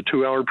season, the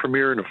 2-hour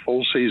premiere and a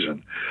full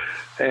season.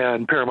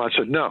 And Paramount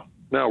said, no,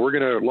 we're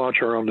going to launch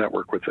our own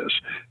network with this.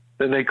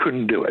 Then they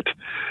couldn't do it.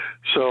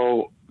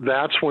 So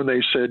that's when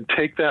they said,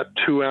 take that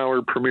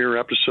 2-hour premiere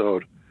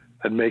episode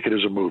and make it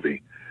as a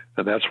movie.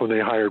 And that's when they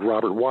hired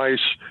Robert Weiss,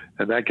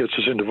 and that gets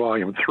us into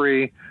Volume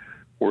 3,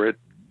 where it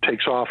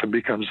takes off and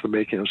becomes the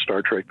making of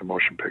Star Trek, the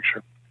motion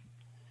picture.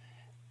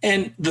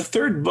 And the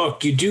third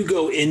book, you do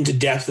go into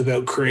depth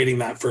about creating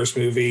that first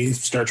movie,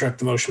 Star Trek,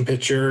 the motion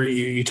picture.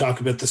 You talk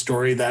about the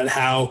story that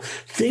how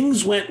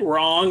things went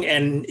wrong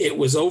and it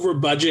was over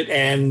budget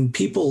and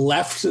people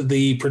left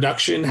the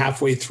production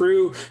halfway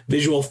through.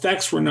 Visual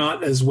effects were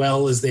not as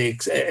well as they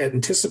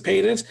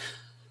anticipated.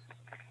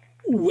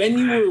 When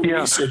you were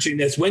researching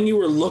this, when you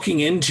were looking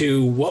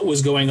into what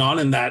was going on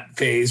in that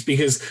phase,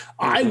 because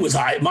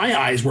my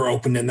eyes were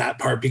opened in that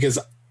part because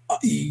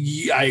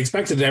I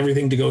expected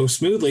everything to go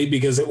smoothly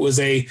because it was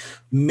a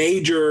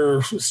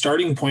major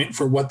starting point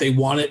for what they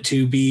want it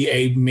to be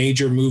a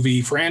major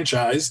movie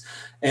franchise.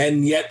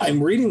 And yet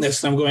I'm reading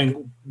this and I'm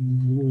going,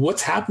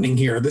 what's happening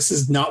here? This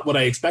is not what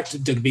I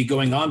expected to be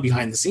going on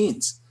behind the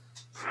scenes.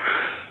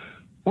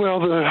 Well,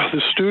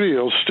 the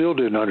studio still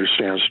didn't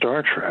understand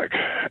Star Trek.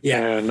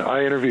 Yeah. And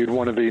I interviewed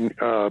one of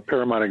the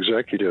Paramount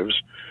executives,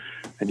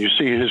 and you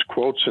see his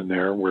quotes in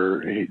there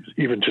where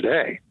even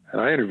today, and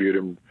I interviewed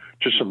him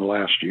just in the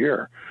last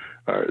year,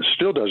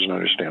 still doesn't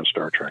understand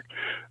Star Trek.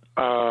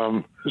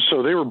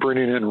 So they were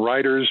bringing in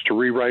writers to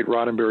rewrite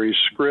Roddenberry's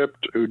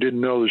script who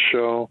didn't know the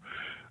show.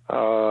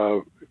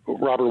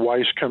 Robert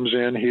Weiss comes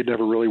in. He had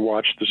never really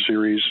watched the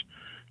series.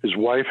 His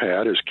wife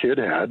had, his kid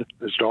had,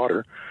 his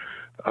daughter.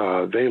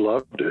 They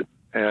loved it.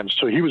 And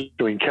so he was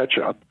doing catch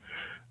up,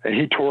 and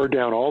he tore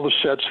down all the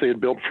sets they had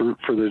built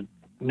for the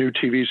new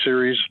TV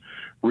series,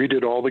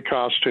 redid all the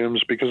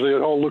costumes because they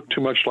all looked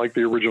too much like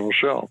the original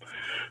show.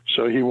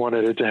 So he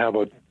wanted it to have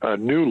a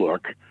new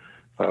look,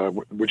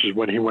 which is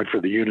when he went for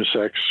the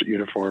unisex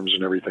uniforms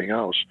and everything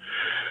else.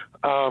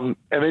 And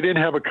they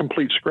didn't have a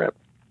complete script.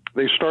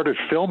 They started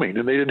filming,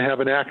 and they didn't have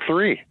an act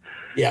 3.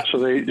 Yeah. So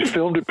they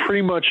filmed it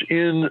pretty much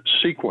in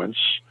sequence,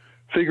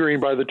 figuring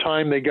by the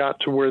time they got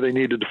to where they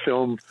needed to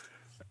film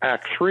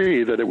act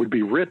 3 that it would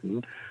be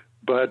written.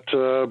 But they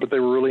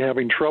were really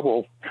having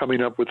trouble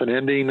coming up with an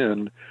ending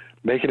and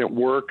making it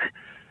work.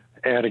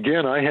 And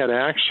again, I had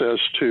access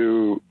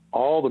to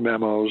all the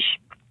memos,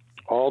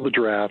 all the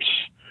drafts,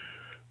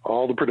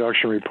 all the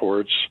production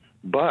reports,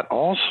 but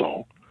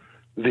also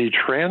the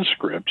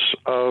transcripts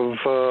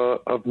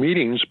of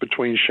meetings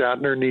between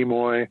Shatner,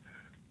 Nimoy,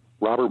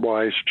 Robert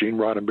Weiss, Gene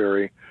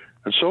Roddenberry,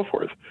 and so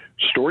forth,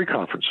 story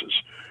conferences.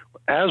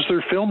 As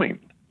they're filming,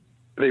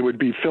 they would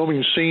be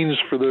filming scenes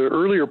for the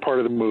earlier part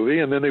of the movie,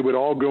 and then they would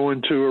all go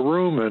into a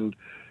room and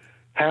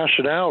hash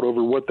it out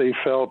over what they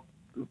felt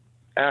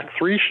Act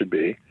 3 should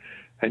be.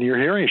 And you're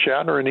hearing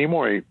Shatner and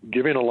Nimoy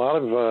giving a lot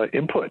of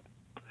input,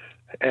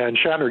 and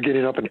Shatner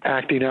getting up and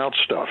acting out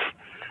stuff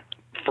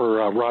for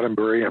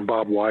Roddenberry and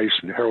Bob Weiss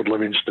and Harold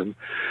Livingston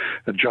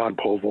and John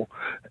Povil.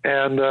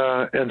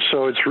 And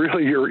so it's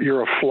really,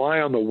 you're a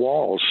fly on the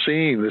wall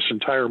seeing this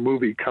entire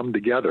movie come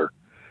together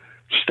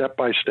step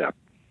by step.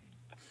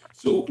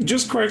 So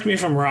just correct me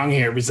if I'm wrong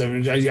here, because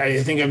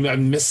I think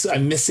I'm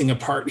missing a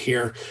part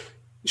here.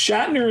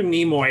 Shatner and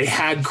Nimoy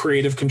had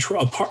creative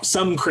control,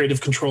 some creative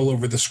control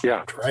over the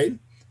script, right?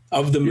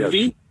 Of the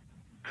movie?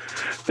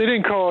 Yes. They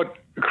didn't call it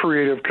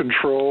creative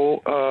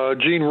control.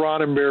 Gene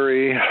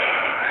Roddenberry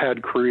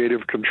had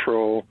creative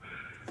control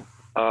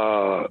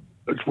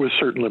with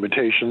certain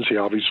limitations. He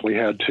obviously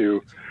had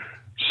to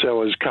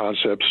sell his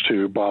concepts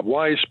to Bob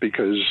Weiss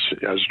because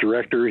as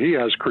director, he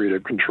has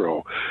creative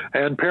control.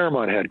 And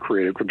Paramount had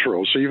creative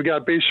control. So you've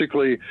got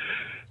basically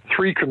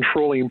 3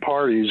 controlling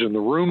parties in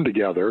the room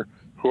together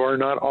who are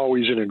not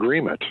always in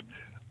agreement.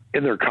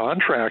 In their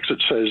contracts,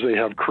 it says they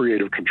have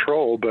creative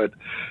control, but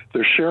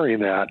they're sharing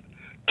that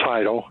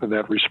title and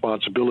that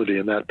responsibility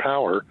and that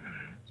power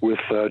with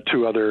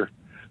 2 other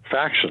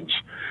factions.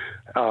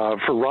 For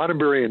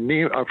Roddenberry and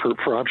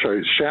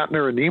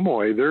Shatner and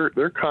Nimoy,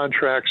 their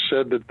contracts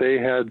said that they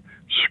had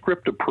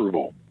script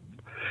approval.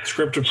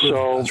 Script approval,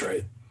 so, that's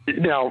right.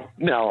 Now,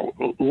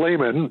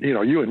 layman,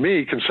 you and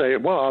me can say,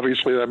 well,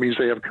 obviously that means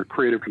they have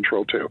creative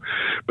control too.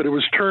 But it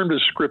was termed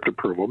as script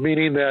approval,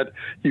 meaning that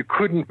you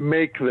couldn't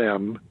make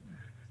them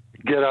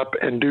get up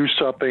and do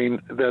something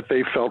that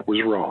they felt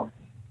was wrong.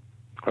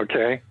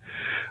 Okay?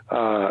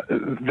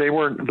 They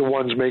weren't the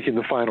ones making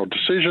the final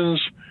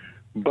decisions,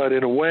 but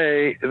in a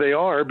way they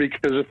are,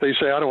 because if they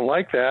say, I don't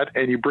like that,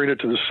 and you bring it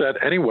to the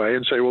set anyway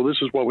and say, well, this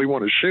is what we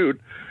want to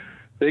shoot,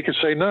 they could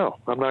say, no,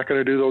 I'm not going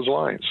to do those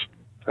lines.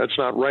 That's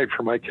not right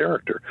for my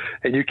character.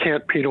 And you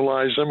can't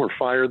penalize them or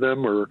fire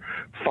them or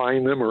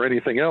fine them or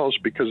anything else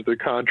because the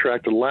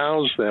contract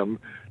allows them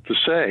to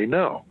say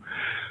no.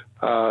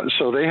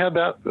 So they had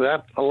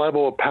that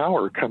level of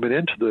power coming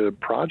into the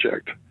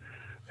project,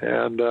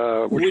 and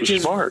which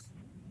is smart.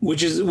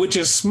 Which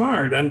is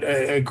smart, and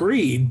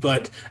agreed.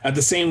 But at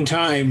the same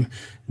time,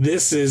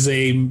 is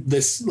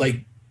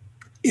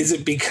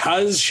it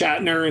because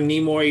Shatner and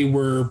Nimoy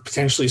were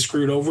potentially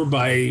screwed over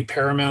by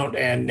Paramount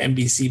and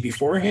NBC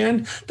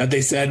beforehand that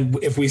they said,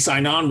 if we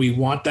sign on, we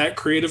want that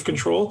creative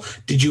control?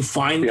 Did you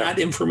find that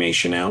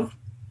information out?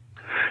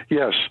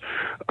 Yes.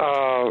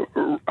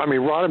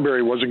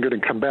 Roddenberry wasn't going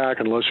to come back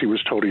unless he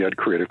was told he had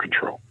creative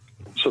control.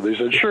 So they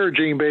said, sure,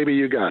 Gene, baby,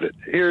 you got it.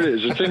 Here it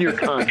is. It's in your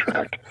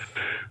contract.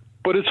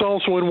 But it's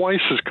also in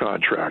Weiss's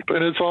contract,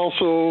 and it's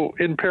also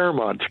in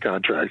Paramount's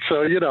contract.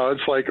 So,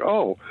 it's like,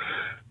 oh,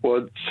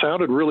 well, it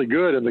sounded really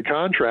good in the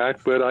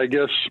contract, but I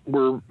guess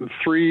we're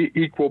 3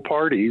 equal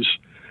parties,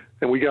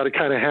 and we got to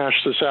kind of hash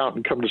this out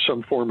and come to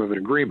some form of an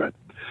agreement.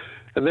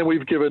 And then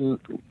we've given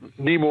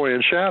Nimoy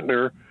and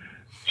Shatner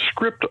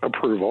script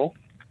approval,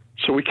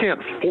 so we can't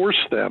force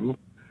them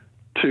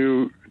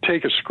to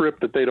take a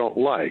script that they don't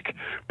like.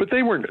 But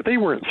they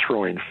weren't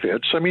throwing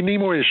fits. I mean,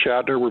 Nimoy and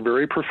Shatner were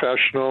very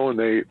professional, and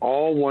they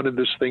all wanted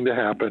this thing to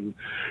happen.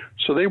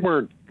 So they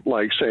weren't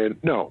like saying,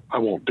 no, I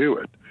won't do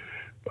it.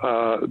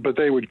 But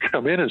they would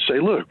come in and say,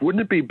 look,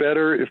 wouldn't it be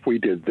better if we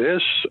did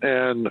this?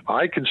 And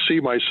I can see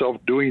myself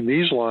doing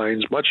these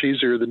lines much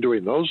easier than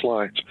doing those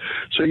lines.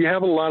 So you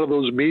have a lot of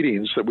those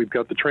meetings that we've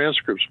got the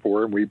transcripts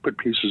for, and we put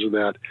pieces of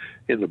that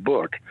in the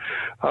book.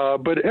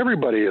 But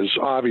everybody is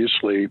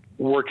obviously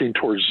working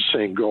towards the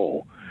same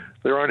goal.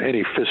 There aren't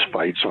any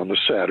fistfights on the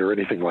set or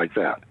anything like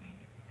that.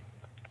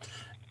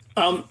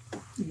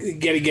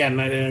 again,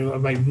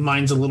 my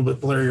mind's a little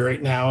bit blurry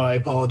right now. I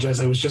apologize.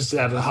 I was just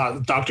at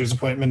a doctor's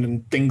appointment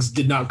and things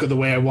did not go the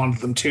way I wanted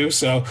them to.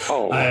 So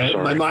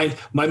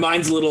my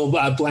mind's a little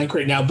blank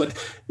right now. But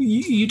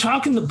you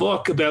talk in the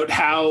book about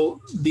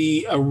how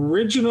the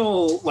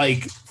original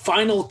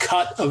final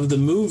cut of the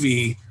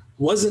movie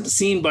wasn't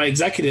seen by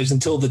executives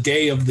until the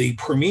day of the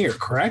premiere,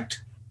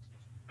 correct?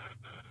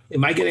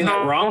 Am I getting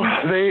that wrong?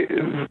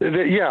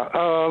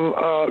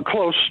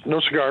 Close, no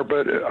cigar.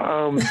 But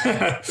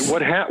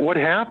what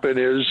happened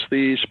is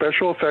the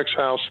special effects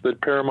house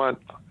that Paramount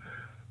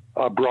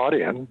brought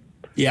in,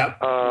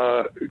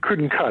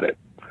 couldn't cut it,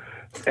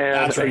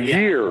 and a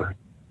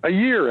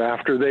year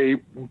after they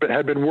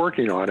had been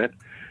working on it,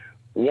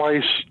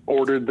 Weiss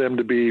ordered them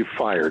to be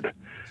fired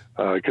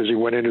because he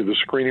went into the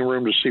screening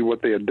room to see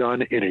what they had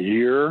done in a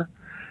year,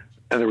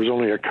 and there was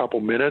only a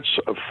couple minutes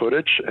of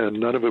footage, and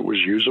none of it was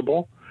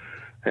usable.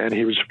 And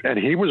he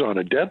was on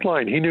a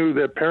deadline. He knew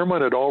that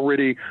Paramount had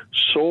already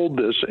sold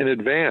this in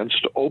advance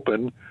to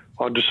open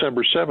on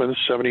December 7th,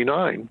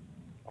 79.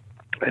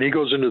 And he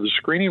goes into the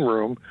screening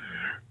room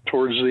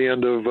towards the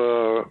end of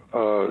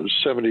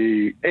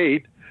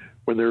 78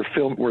 when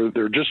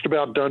they're just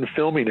about done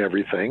filming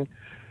everything.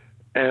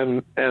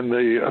 And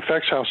the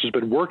effects house has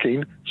been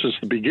working since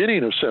the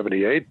beginning of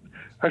 78,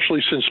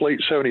 actually since late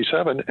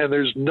 77, and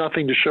there's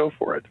nothing to show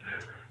for it.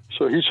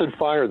 So he said,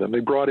 fire them.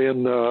 They brought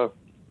in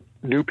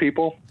new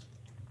people,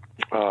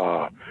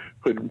 people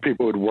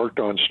who had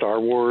worked on Star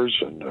Wars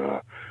and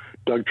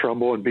Doug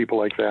Trumbull and people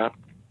like that,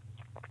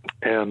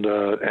 and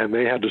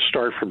they had to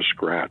start from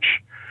scratch.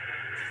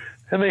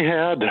 And they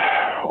had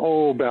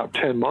about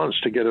 10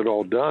 months to get it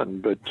all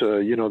done. But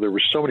there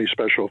were so many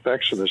special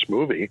effects in this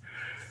movie.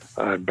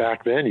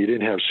 Back then, you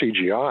didn't have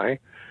CGI,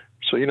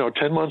 so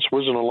 10 months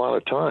wasn't a lot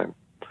of time.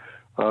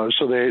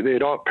 So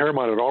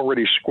Paramount had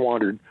already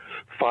squandered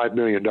 $5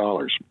 million.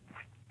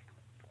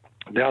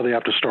 Now they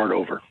have to start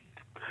over.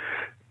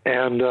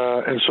 And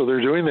so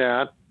they're doing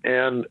that,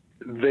 and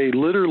they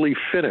literally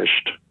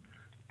finished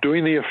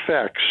doing the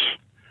effects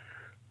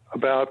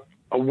about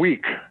a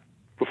week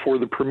before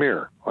the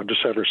premiere on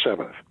December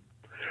 7th.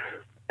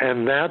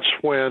 And that's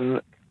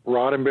when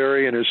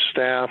Roddenberry and his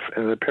staff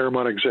and the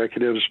Paramount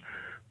executives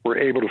were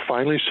able to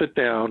finally sit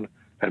down,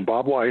 and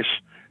Bob Weiss,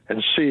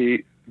 and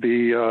see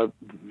the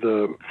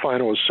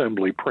final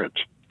assembly print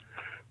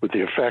with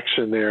the effects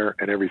in there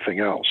and everything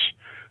else.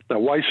 Now,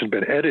 Weiss had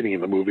been editing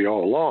the movie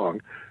all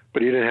along,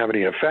 but he didn't have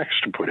any effects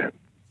to put in.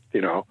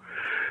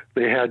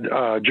 They had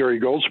Jerry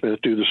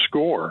Goldsmith do the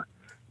score,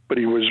 but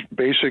he was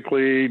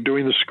basically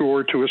doing the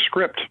score to a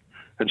script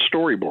and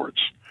storyboards.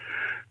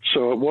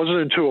 So it wasn't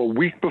until a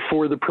week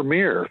before the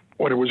premiere,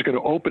 when it was going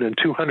to open in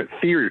 200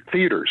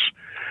 theaters,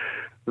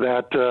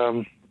 that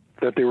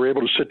they were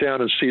able to sit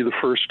down and see the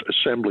first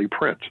assembly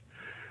print.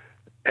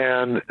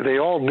 And they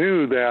all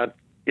knew that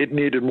it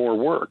needed more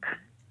work,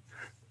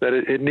 that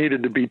it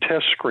needed to be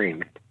test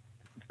screened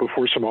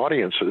before some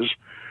audiences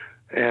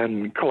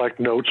and collect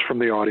notes from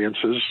the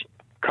audiences,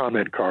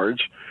 comment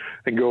cards,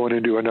 and go in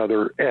and do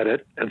another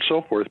edit and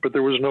so forth. But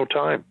there was no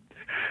time.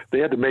 They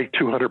had to make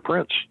 200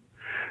 prints.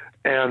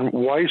 And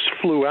Weiss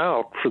flew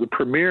out for the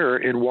premiere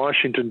in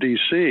Washington,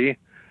 D.C.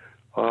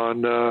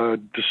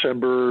 on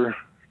December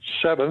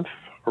 7th,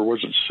 or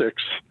was it 6th?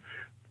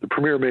 The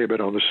premiere may have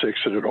been on the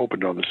 6th, and it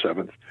opened on the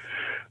 7th.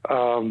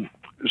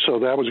 So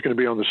that was going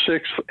to be on the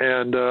 6th,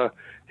 and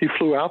he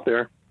flew out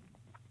there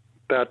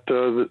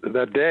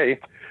that day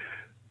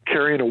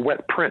carrying a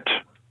wet print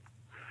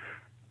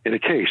in a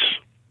case,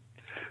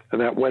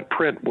 and that wet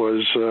print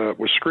was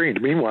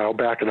screened. Meanwhile,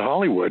 back in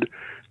Hollywood,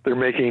 they're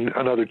making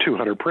another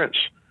 200 prints,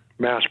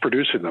 mass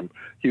producing them,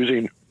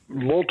 using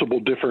multiple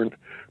different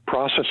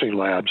processing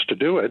labs to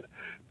do it,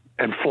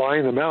 and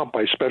flying them out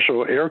by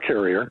special air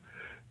carrier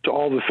to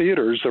all the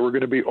theaters that were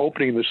going to be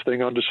opening this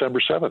thing on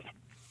December 7th.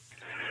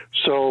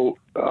 So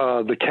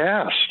the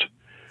cast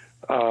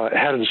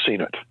hadn't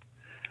seen it.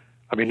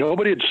 I mean,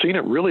 nobody had seen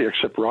it really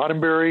except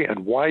Roddenberry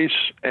and Weiss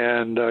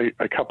and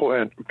a couple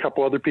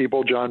other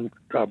people, John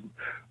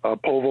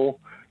Povell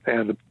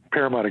and the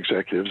Paramount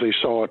executives. They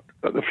saw it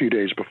a few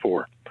days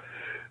before.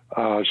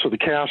 So the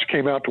cast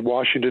came out to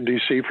Washington,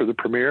 D.C. for the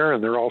premiere,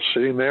 and they're all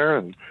sitting there,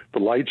 and the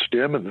lights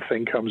dim, and the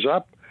thing comes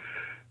up.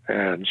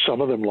 And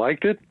some of them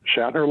liked it.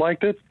 Shatner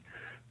liked it.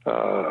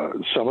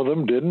 Some of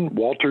them didn't.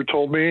 Walter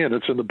told me, and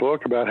it's in the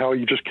book, about how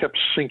he just kept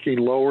sinking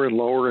lower and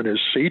lower in his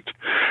seat,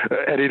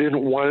 and he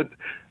didn't want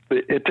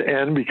it to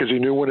end because he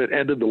knew when it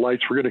ended, the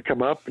lights were going to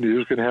come up, and he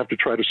was going to have to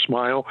try to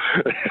smile.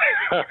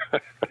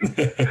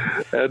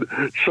 And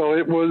so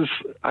it was.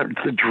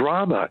 The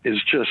drama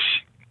is just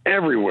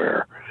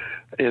everywhere.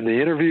 In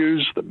the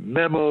interviews, the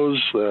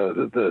memos,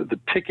 the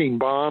ticking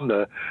bomb,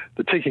 the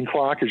ticking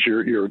clock as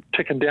you're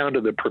ticking down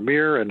to the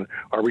premiere, and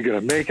are we going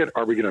to make it?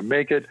 Are we going to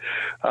make it?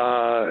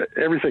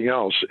 Everything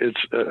else, it's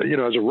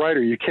as a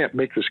writer, you can't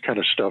make this kind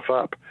of stuff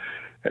up.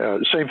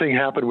 Same thing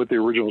happened with the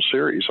original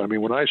series. I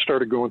mean, when I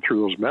started going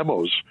through those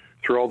memos,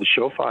 through all the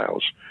show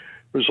files,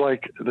 it was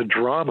like the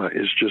drama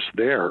is just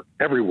there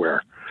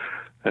everywhere.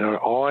 And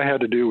all I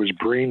had to do was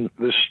bring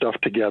this stuff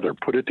together,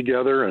 put it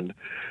together, and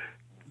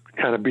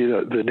kind of be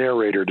the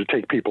narrator to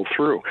take people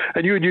through.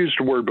 And you had used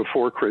a word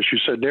before, Chris. You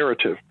said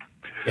narrative.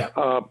 Yeah.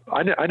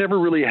 I never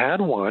really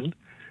had one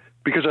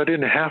because I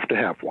didn't have to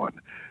have one.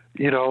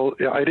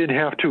 I didn't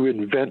have to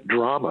invent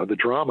drama. The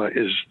drama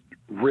is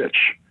rich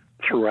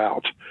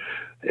throughout.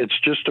 It's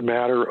just a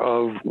matter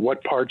of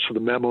what parts of the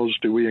memos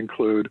do we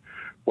include,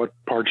 what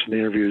parts of the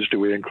interviews do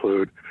we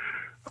include,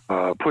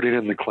 putting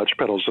in the clutch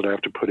pedals that I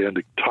have to put in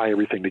to tie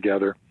everything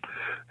together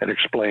and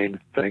explain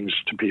things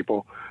to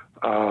people,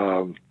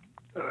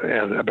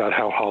 and about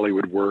how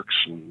Hollywood works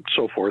and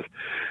so forth.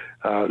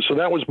 So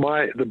that was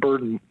the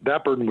burden.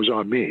 That burden was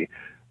on me,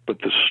 but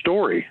the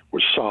story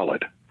was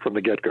solid from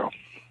the get-go.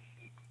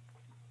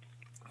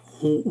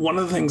 One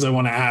of the things I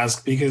want to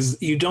ask,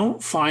 because you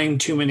don't find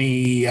too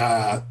many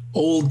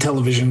old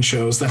television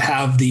shows that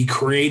have the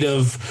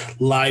creative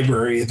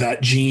library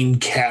that Gene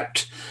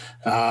kept.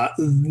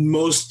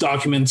 Most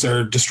documents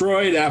are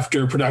destroyed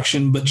after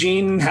production, but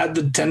Gene had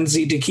the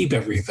tendency to keep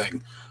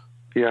everything.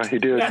 Yeah, he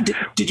did.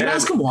 Did you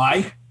ask him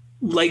why?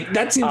 Like,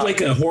 that seems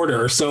like a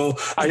hoarder. So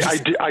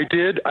I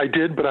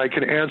did, but I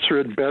can answer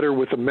it better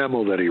with a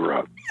memo that he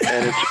wrote.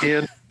 And it's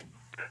in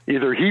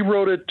either he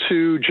wrote it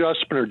to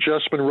Justman or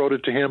Justman wrote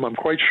it to him. I'm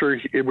quite sure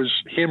it was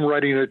him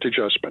writing it to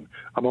Justman.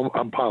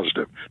 I'm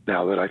positive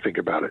now that I think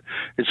about it.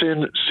 It's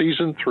in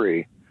season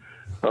 3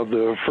 of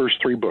the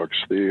first 3 books,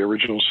 the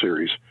original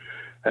series.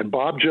 And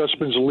Bob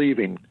Justman's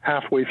leaving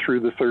halfway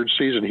through the 3rd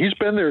season. He's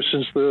been there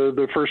since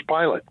the first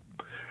pilot,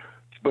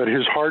 but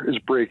his heart is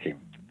breaking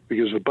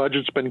because the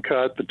budget's been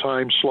cut, the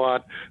time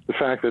slot, the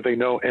fact that they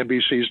know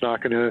NBC's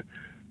not going to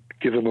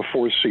give them a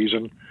 4th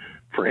season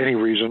for any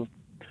reason.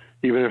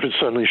 Even if it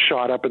suddenly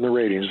shot up in the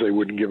ratings, they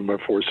wouldn't give them a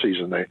 4th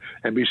season.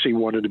 NBC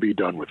wanted to be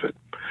done with it.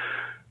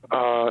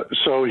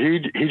 So he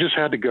just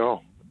had to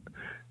go.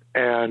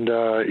 And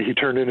he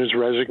turned in his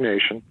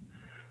resignation,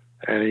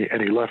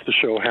 and he left the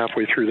show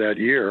halfway through that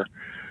year.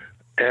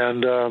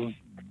 And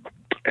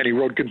he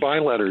wrote goodbye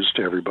letters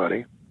to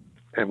everybody,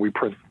 and we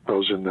print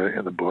those in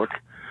the book.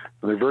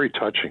 And they're very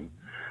touching.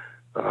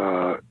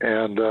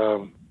 And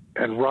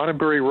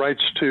Roddenberry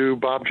writes to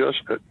Bob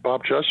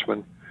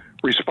Justman,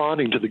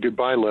 responding to the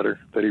goodbye letter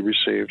that he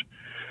received.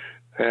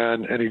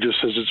 And he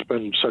just says, "It's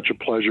been such a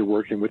pleasure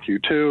working with you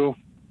too,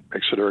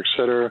 et cetera, et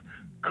cetera.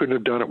 Couldn't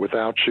have done it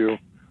without you.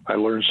 I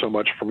learned so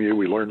much from you.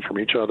 We learned from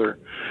each other."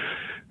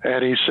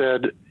 And he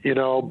said,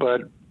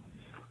 but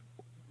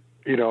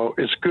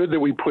it's good that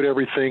we put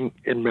everything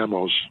in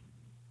memos,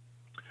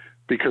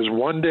 because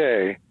one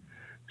day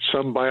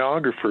some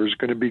biographer is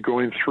going to be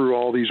going through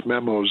all these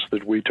memos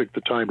that we took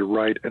the time to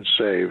write and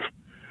save,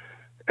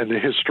 and the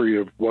history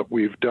of what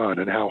we've done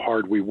and how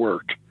hard we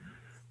worked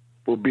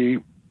will be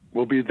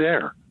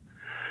there.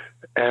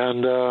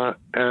 And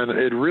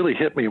it really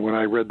hit me when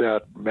I read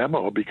that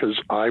memo, because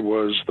I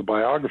was the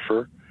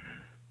biographer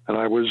and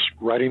I was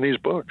writing these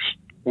books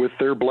with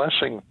their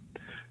blessing.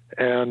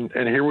 And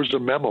here was a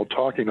memo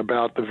talking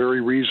about the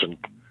very reason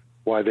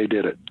why they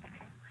did it.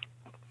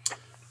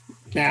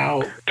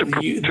 Now,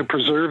 to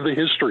preserve the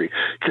history,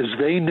 because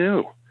they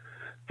knew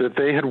that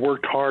they had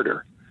worked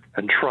harder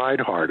and tried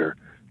harder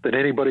than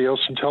anybody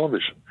else in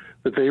television,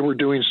 that they were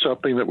doing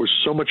something that was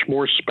so much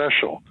more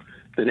special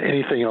than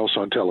anything else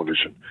on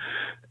television.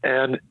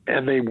 And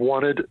they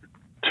wanted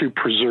to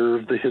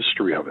preserve the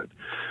history of it.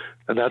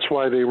 And that's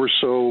why they were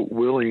so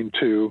willing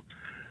to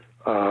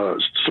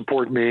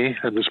support me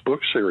and this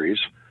book series,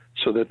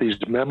 so that these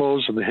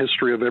memos and the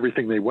history of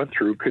everything they went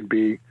through could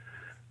be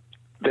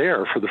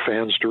there for the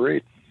fans to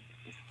read.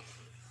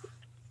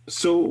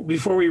 So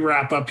before we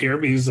wrap up here,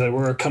 because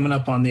we're coming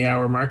up on the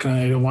hour mark, and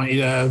I don't want you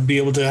to be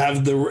able to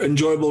have the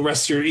enjoyable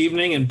rest of your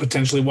evening and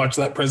potentially watch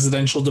that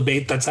presidential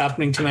debate that's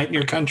happening tonight in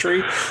your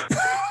country.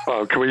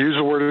 Can we use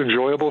the word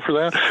enjoyable for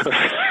that?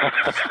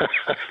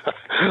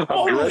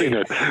 I'm dreading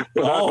it,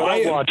 but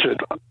I'll watch it.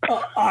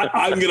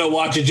 I'm going to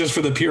watch it just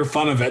for the pure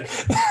fun of it.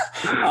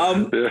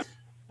 Yeah.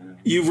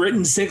 You've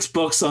written 6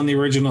 books on the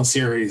original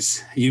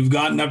series. You've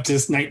gotten up to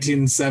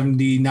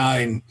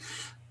 1979.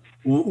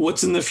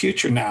 What's in the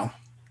future now?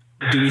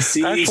 Do we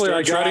see? Actually,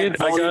 I got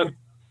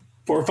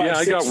 4, 5,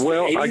 6,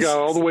 I got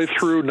all the way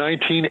through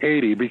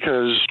 1980,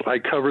 because I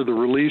cover the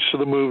release of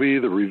the movie,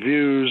 the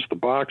reviews, the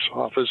box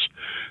office,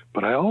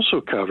 but I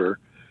also cover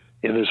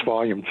in this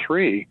volume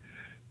 3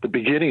 the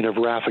beginning of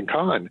Wrath and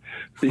Khan,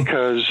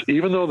 because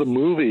even though the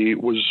movie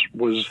was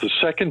the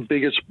second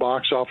biggest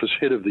box office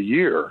hit of the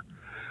year,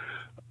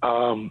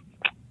 and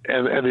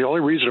the only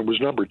reason it was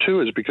number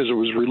 2 is because it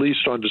was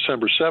released on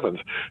December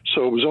 7th.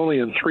 So it was only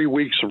in 3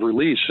 weeks of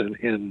release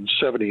in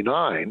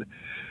 79,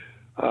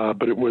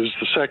 but it was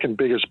the second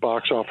biggest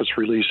box office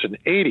release in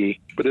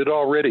 80, but it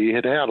already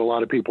had a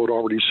lot of people had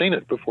already seen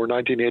it before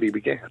 1980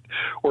 began,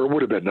 or it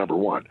would have been number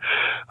 1.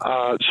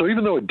 So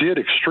even though it did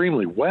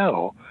extremely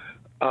well,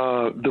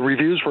 the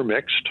reviews were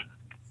mixed,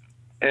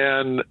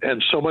 and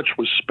so much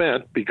was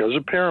spent because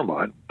of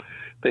Paramount.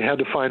 They had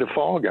to find a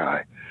fall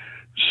guy.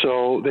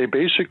 So they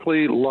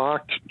basically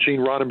locked Gene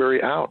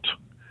Roddenberry out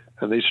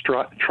and they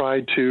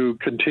tried to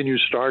continue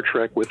Star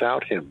Trek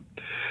without him.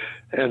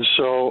 And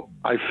so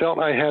I felt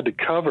I had to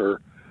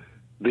cover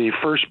the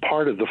first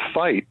part of the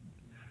fight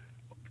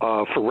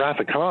for Wrath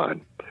of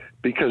Khan,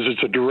 because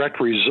it's a direct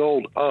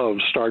result of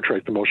Star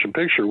Trek: The Motion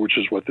Picture, which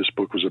is what this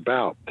book was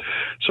about.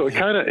 So it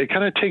kind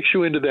of takes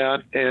you into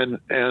that, and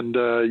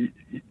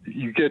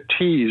you get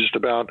teased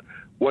about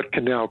what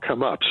can now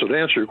come up. So to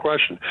answer your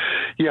question,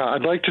 yeah,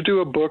 I'd like to do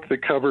a book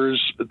that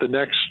covers the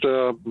next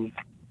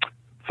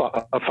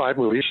 5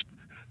 movies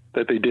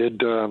that they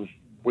did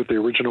with the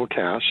original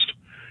cast,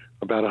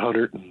 about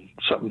 100 and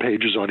something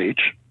pages on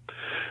each.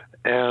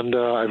 And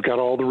I've got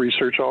all the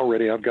research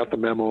already. I've got the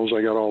memos.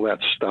 I got all that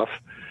stuff.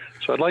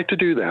 So I'd like to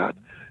do that.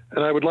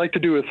 And I would like to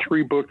do a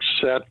 3-book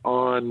set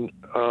on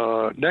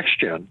Next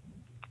Gen,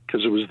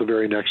 because it was the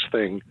very next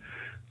thing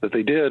that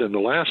they did and the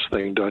last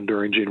thing done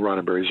during Gene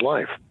Roddenberry's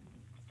life.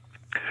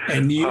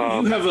 And you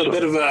have a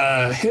bit of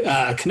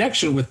a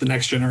connection with the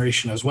Next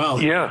Generation as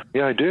well. Yeah,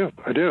 I do.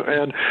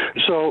 And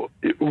so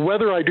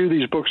whether I do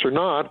these books or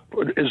not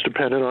is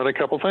dependent on a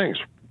couple things.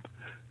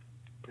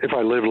 If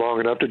I live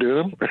long enough to do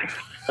them,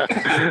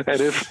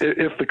 and if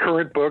the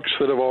current books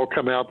that have all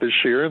come out this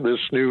year, this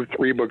new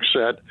 3-book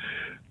set,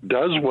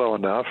 does well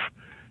enough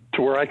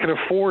to where I can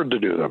afford to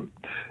do them,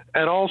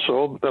 and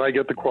also that I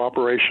get the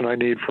cooperation I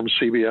need from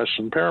CBS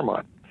and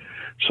Paramount.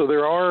 So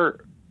there are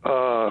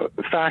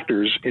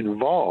factors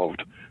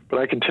involved, but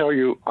I can tell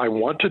you I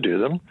want to do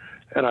them,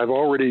 and I've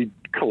already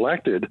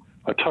collected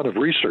a ton of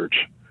research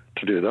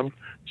to do them.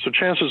 So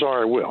chances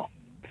are I will,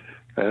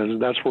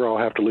 and that's where I'll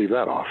have to leave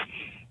that off.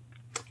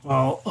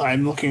 Well,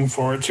 I'm looking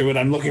forward to it.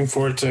 I'm looking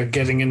forward to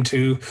getting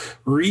into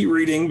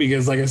rereading,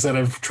 because, like I said,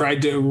 I've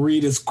tried to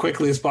read as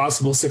quickly as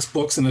possible 6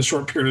 books in a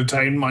short period of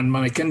time on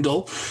my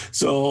Kindle.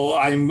 So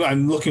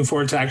I'm looking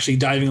forward to actually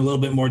diving a little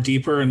bit more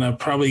deeper, and I'll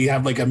probably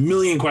have like a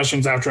million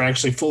questions after I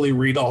actually fully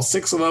read all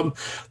 6 of them.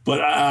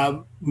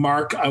 But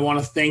Mark, I want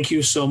to thank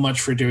you so much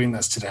for doing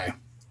this today.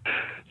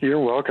 You're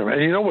welcome.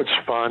 And you know what's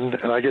fun,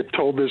 and I get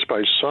told this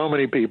by so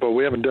many people,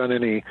 we haven't done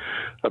any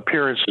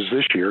appearances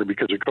this year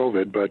because of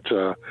COVID, but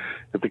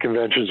at the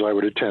conventions I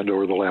would attend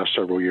over the last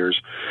several years,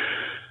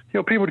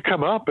 people would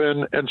come up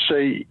and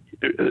say,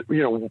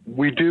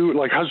 we do,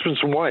 like husbands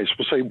and wives,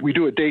 we'll say, we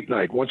do a date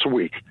night once a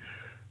week,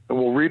 and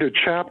we'll read a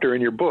chapter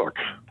in your book,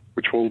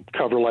 which will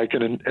cover like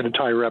an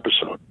entire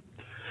episode.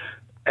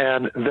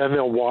 And then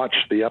they'll watch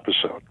the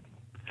episode.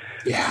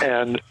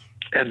 Yeah.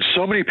 And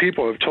so many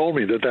people have told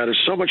me that is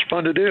so much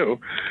fun to do.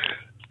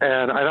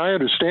 And I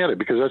understand it,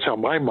 because that's how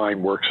my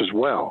mind works as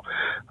well.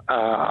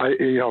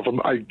 If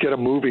I get a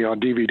movie on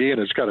DVD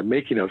and it's got a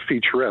making of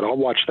featurette, I'll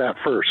watch that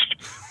first,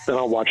 then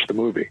I'll watch the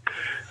movie.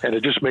 And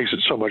it just makes it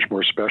so much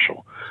more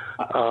special.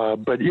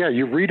 But yeah,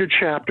 you read a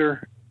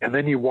chapter and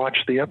then you watch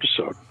the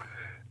episode,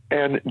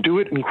 and do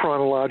it in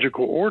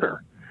chronological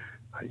order.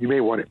 You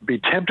may want to be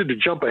tempted to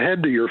jump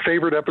ahead to your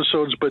favorite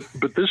episodes, but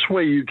this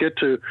way you get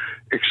to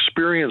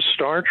experience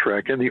Star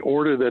Trek in the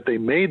order that they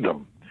made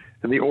them,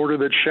 in the order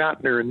that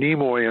Shatner and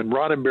Nimoy and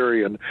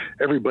Roddenberry and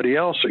everybody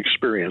else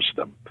experienced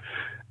them.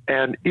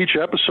 And each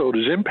episode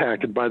is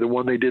impacted by the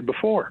one they did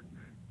before,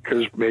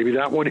 because maybe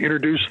that one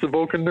introduced the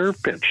Vulcan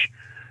nerve pinch,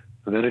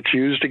 and then it's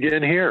used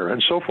again here,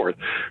 and so forth.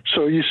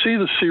 So you see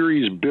the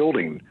series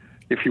building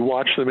if you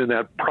watch them in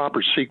that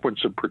proper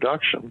sequence of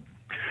production.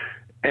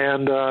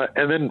 And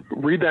then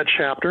read that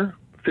chapter,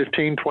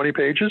 15, 20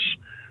 pages,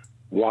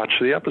 watch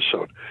the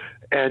episode.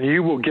 And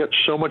you will get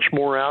so much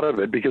more out of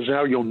it, because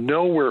now you'll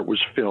know where it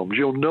was filmed.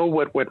 You'll know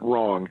what went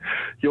wrong.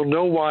 You'll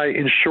know why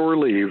in Shore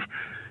Leave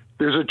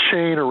there's a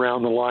chain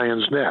around the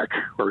lion's neck,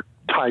 or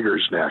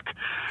tiger's neck.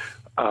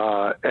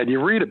 And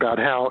you read about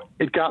how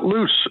it got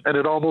loose and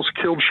it almost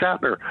killed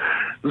Shatner.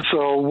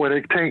 So when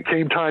it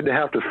came time to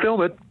have to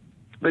film it,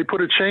 they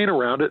put a chain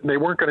around it, and they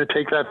weren't going to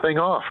take that thing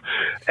off.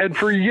 And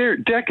for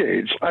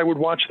decades, I would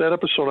watch that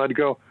episode, and I'd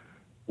go,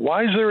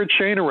 why is there a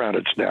chain around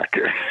its neck?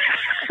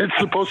 It's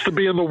supposed to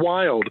be in the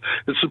wild.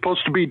 It's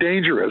supposed to be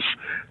dangerous.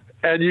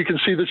 And you can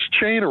see this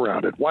chain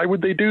around it. Why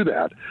would they do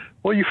that?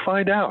 Well, you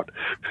find out.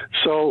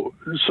 So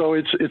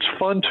it's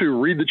fun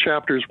to read the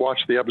chapters,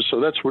 watch the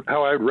episode. That's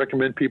how I would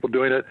recommend people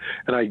doing it.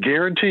 And I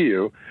guarantee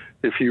you,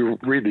 if you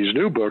read these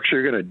new books,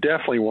 you're going to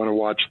definitely want to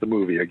watch the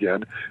movie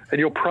again. And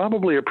you'll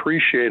probably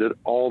appreciate it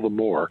all the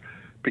more,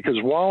 because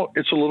while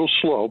it's a little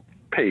slow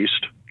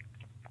paced,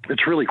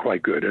 it's really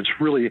quite good. It's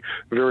really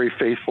very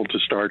faithful to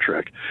Star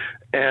Trek.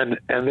 And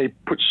they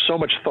put so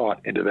much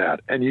thought into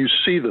that. And you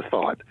see the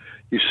thought.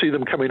 You see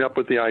them coming up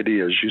with the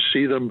ideas. You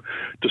see them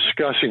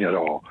discussing it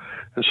all.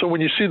 And so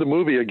when you see the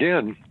movie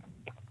again,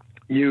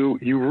 you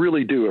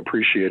really do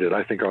appreciate it,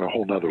 I think, on a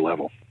whole nother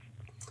level.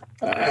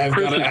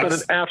 Chris, it's been an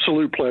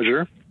absolute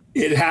pleasure.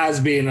 It has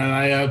been, and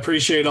I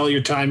appreciate all your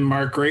time,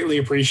 Mark. Greatly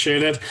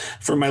appreciate it.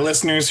 For my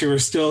listeners who are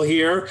still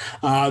here,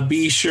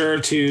 be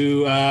sure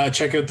to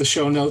check out the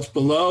show notes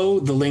below.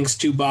 The links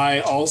to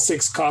buy all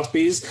 6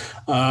 copies,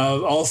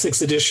 all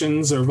 6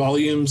 editions or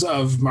volumes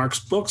of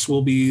Mark's books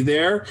will be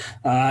there.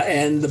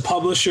 And the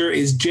publisher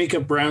is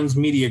Jacob Brown's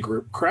Media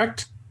Group,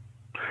 correct?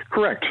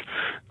 Correct.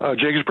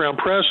 Jacobs Brown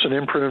Press, an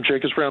imprint of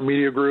Jacobs Brown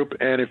Media Group.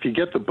 And if you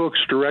get the books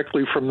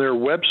directly from their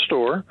web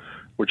store,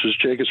 which is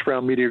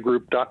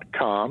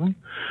jacobsbrownmediagroup.com,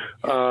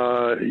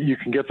 you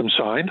can get them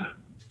signed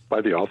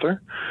by the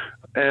author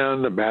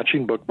and the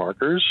matching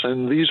bookmarkers.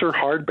 And these are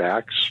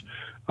hardbacks,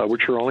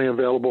 which are only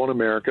available in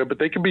America, but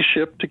they can be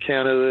shipped to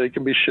Canada. They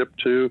can be shipped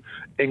to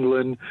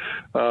England.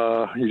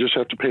 You just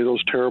have to pay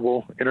those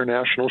terrible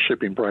international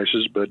shipping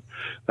prices, but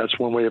that's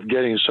one way of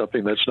getting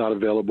something that's not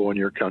available in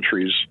your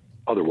countries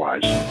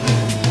otherwise.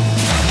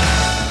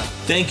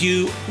 Thank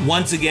you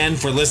once again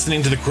for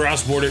listening to the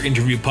Cross Border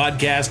Interview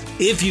Podcast.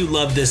 If you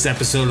love this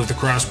episode of the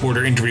Cross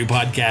Border Interview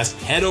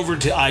Podcast, head over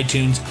to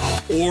iTunes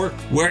or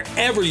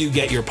wherever you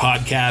get your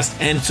podcast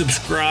and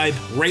subscribe,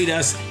 rate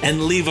us,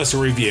 and leave us a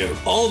review.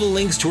 All the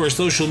links to our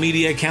social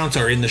media accounts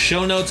are in the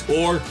show notes,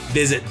 or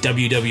visit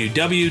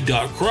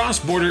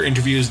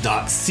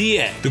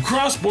www.crossborderinterviews.ca. The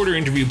Cross Border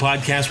Interview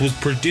Podcast was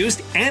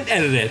produced and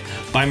edited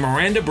by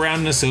Miranda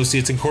Brown &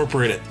 Associates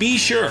Incorporated. Be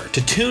sure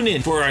to tune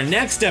in for our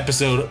next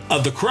episode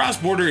of the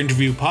Cross Border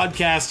Interview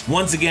Podcast.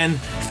 Once again,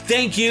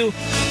 thank you.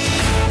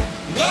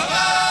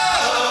 Bye-bye.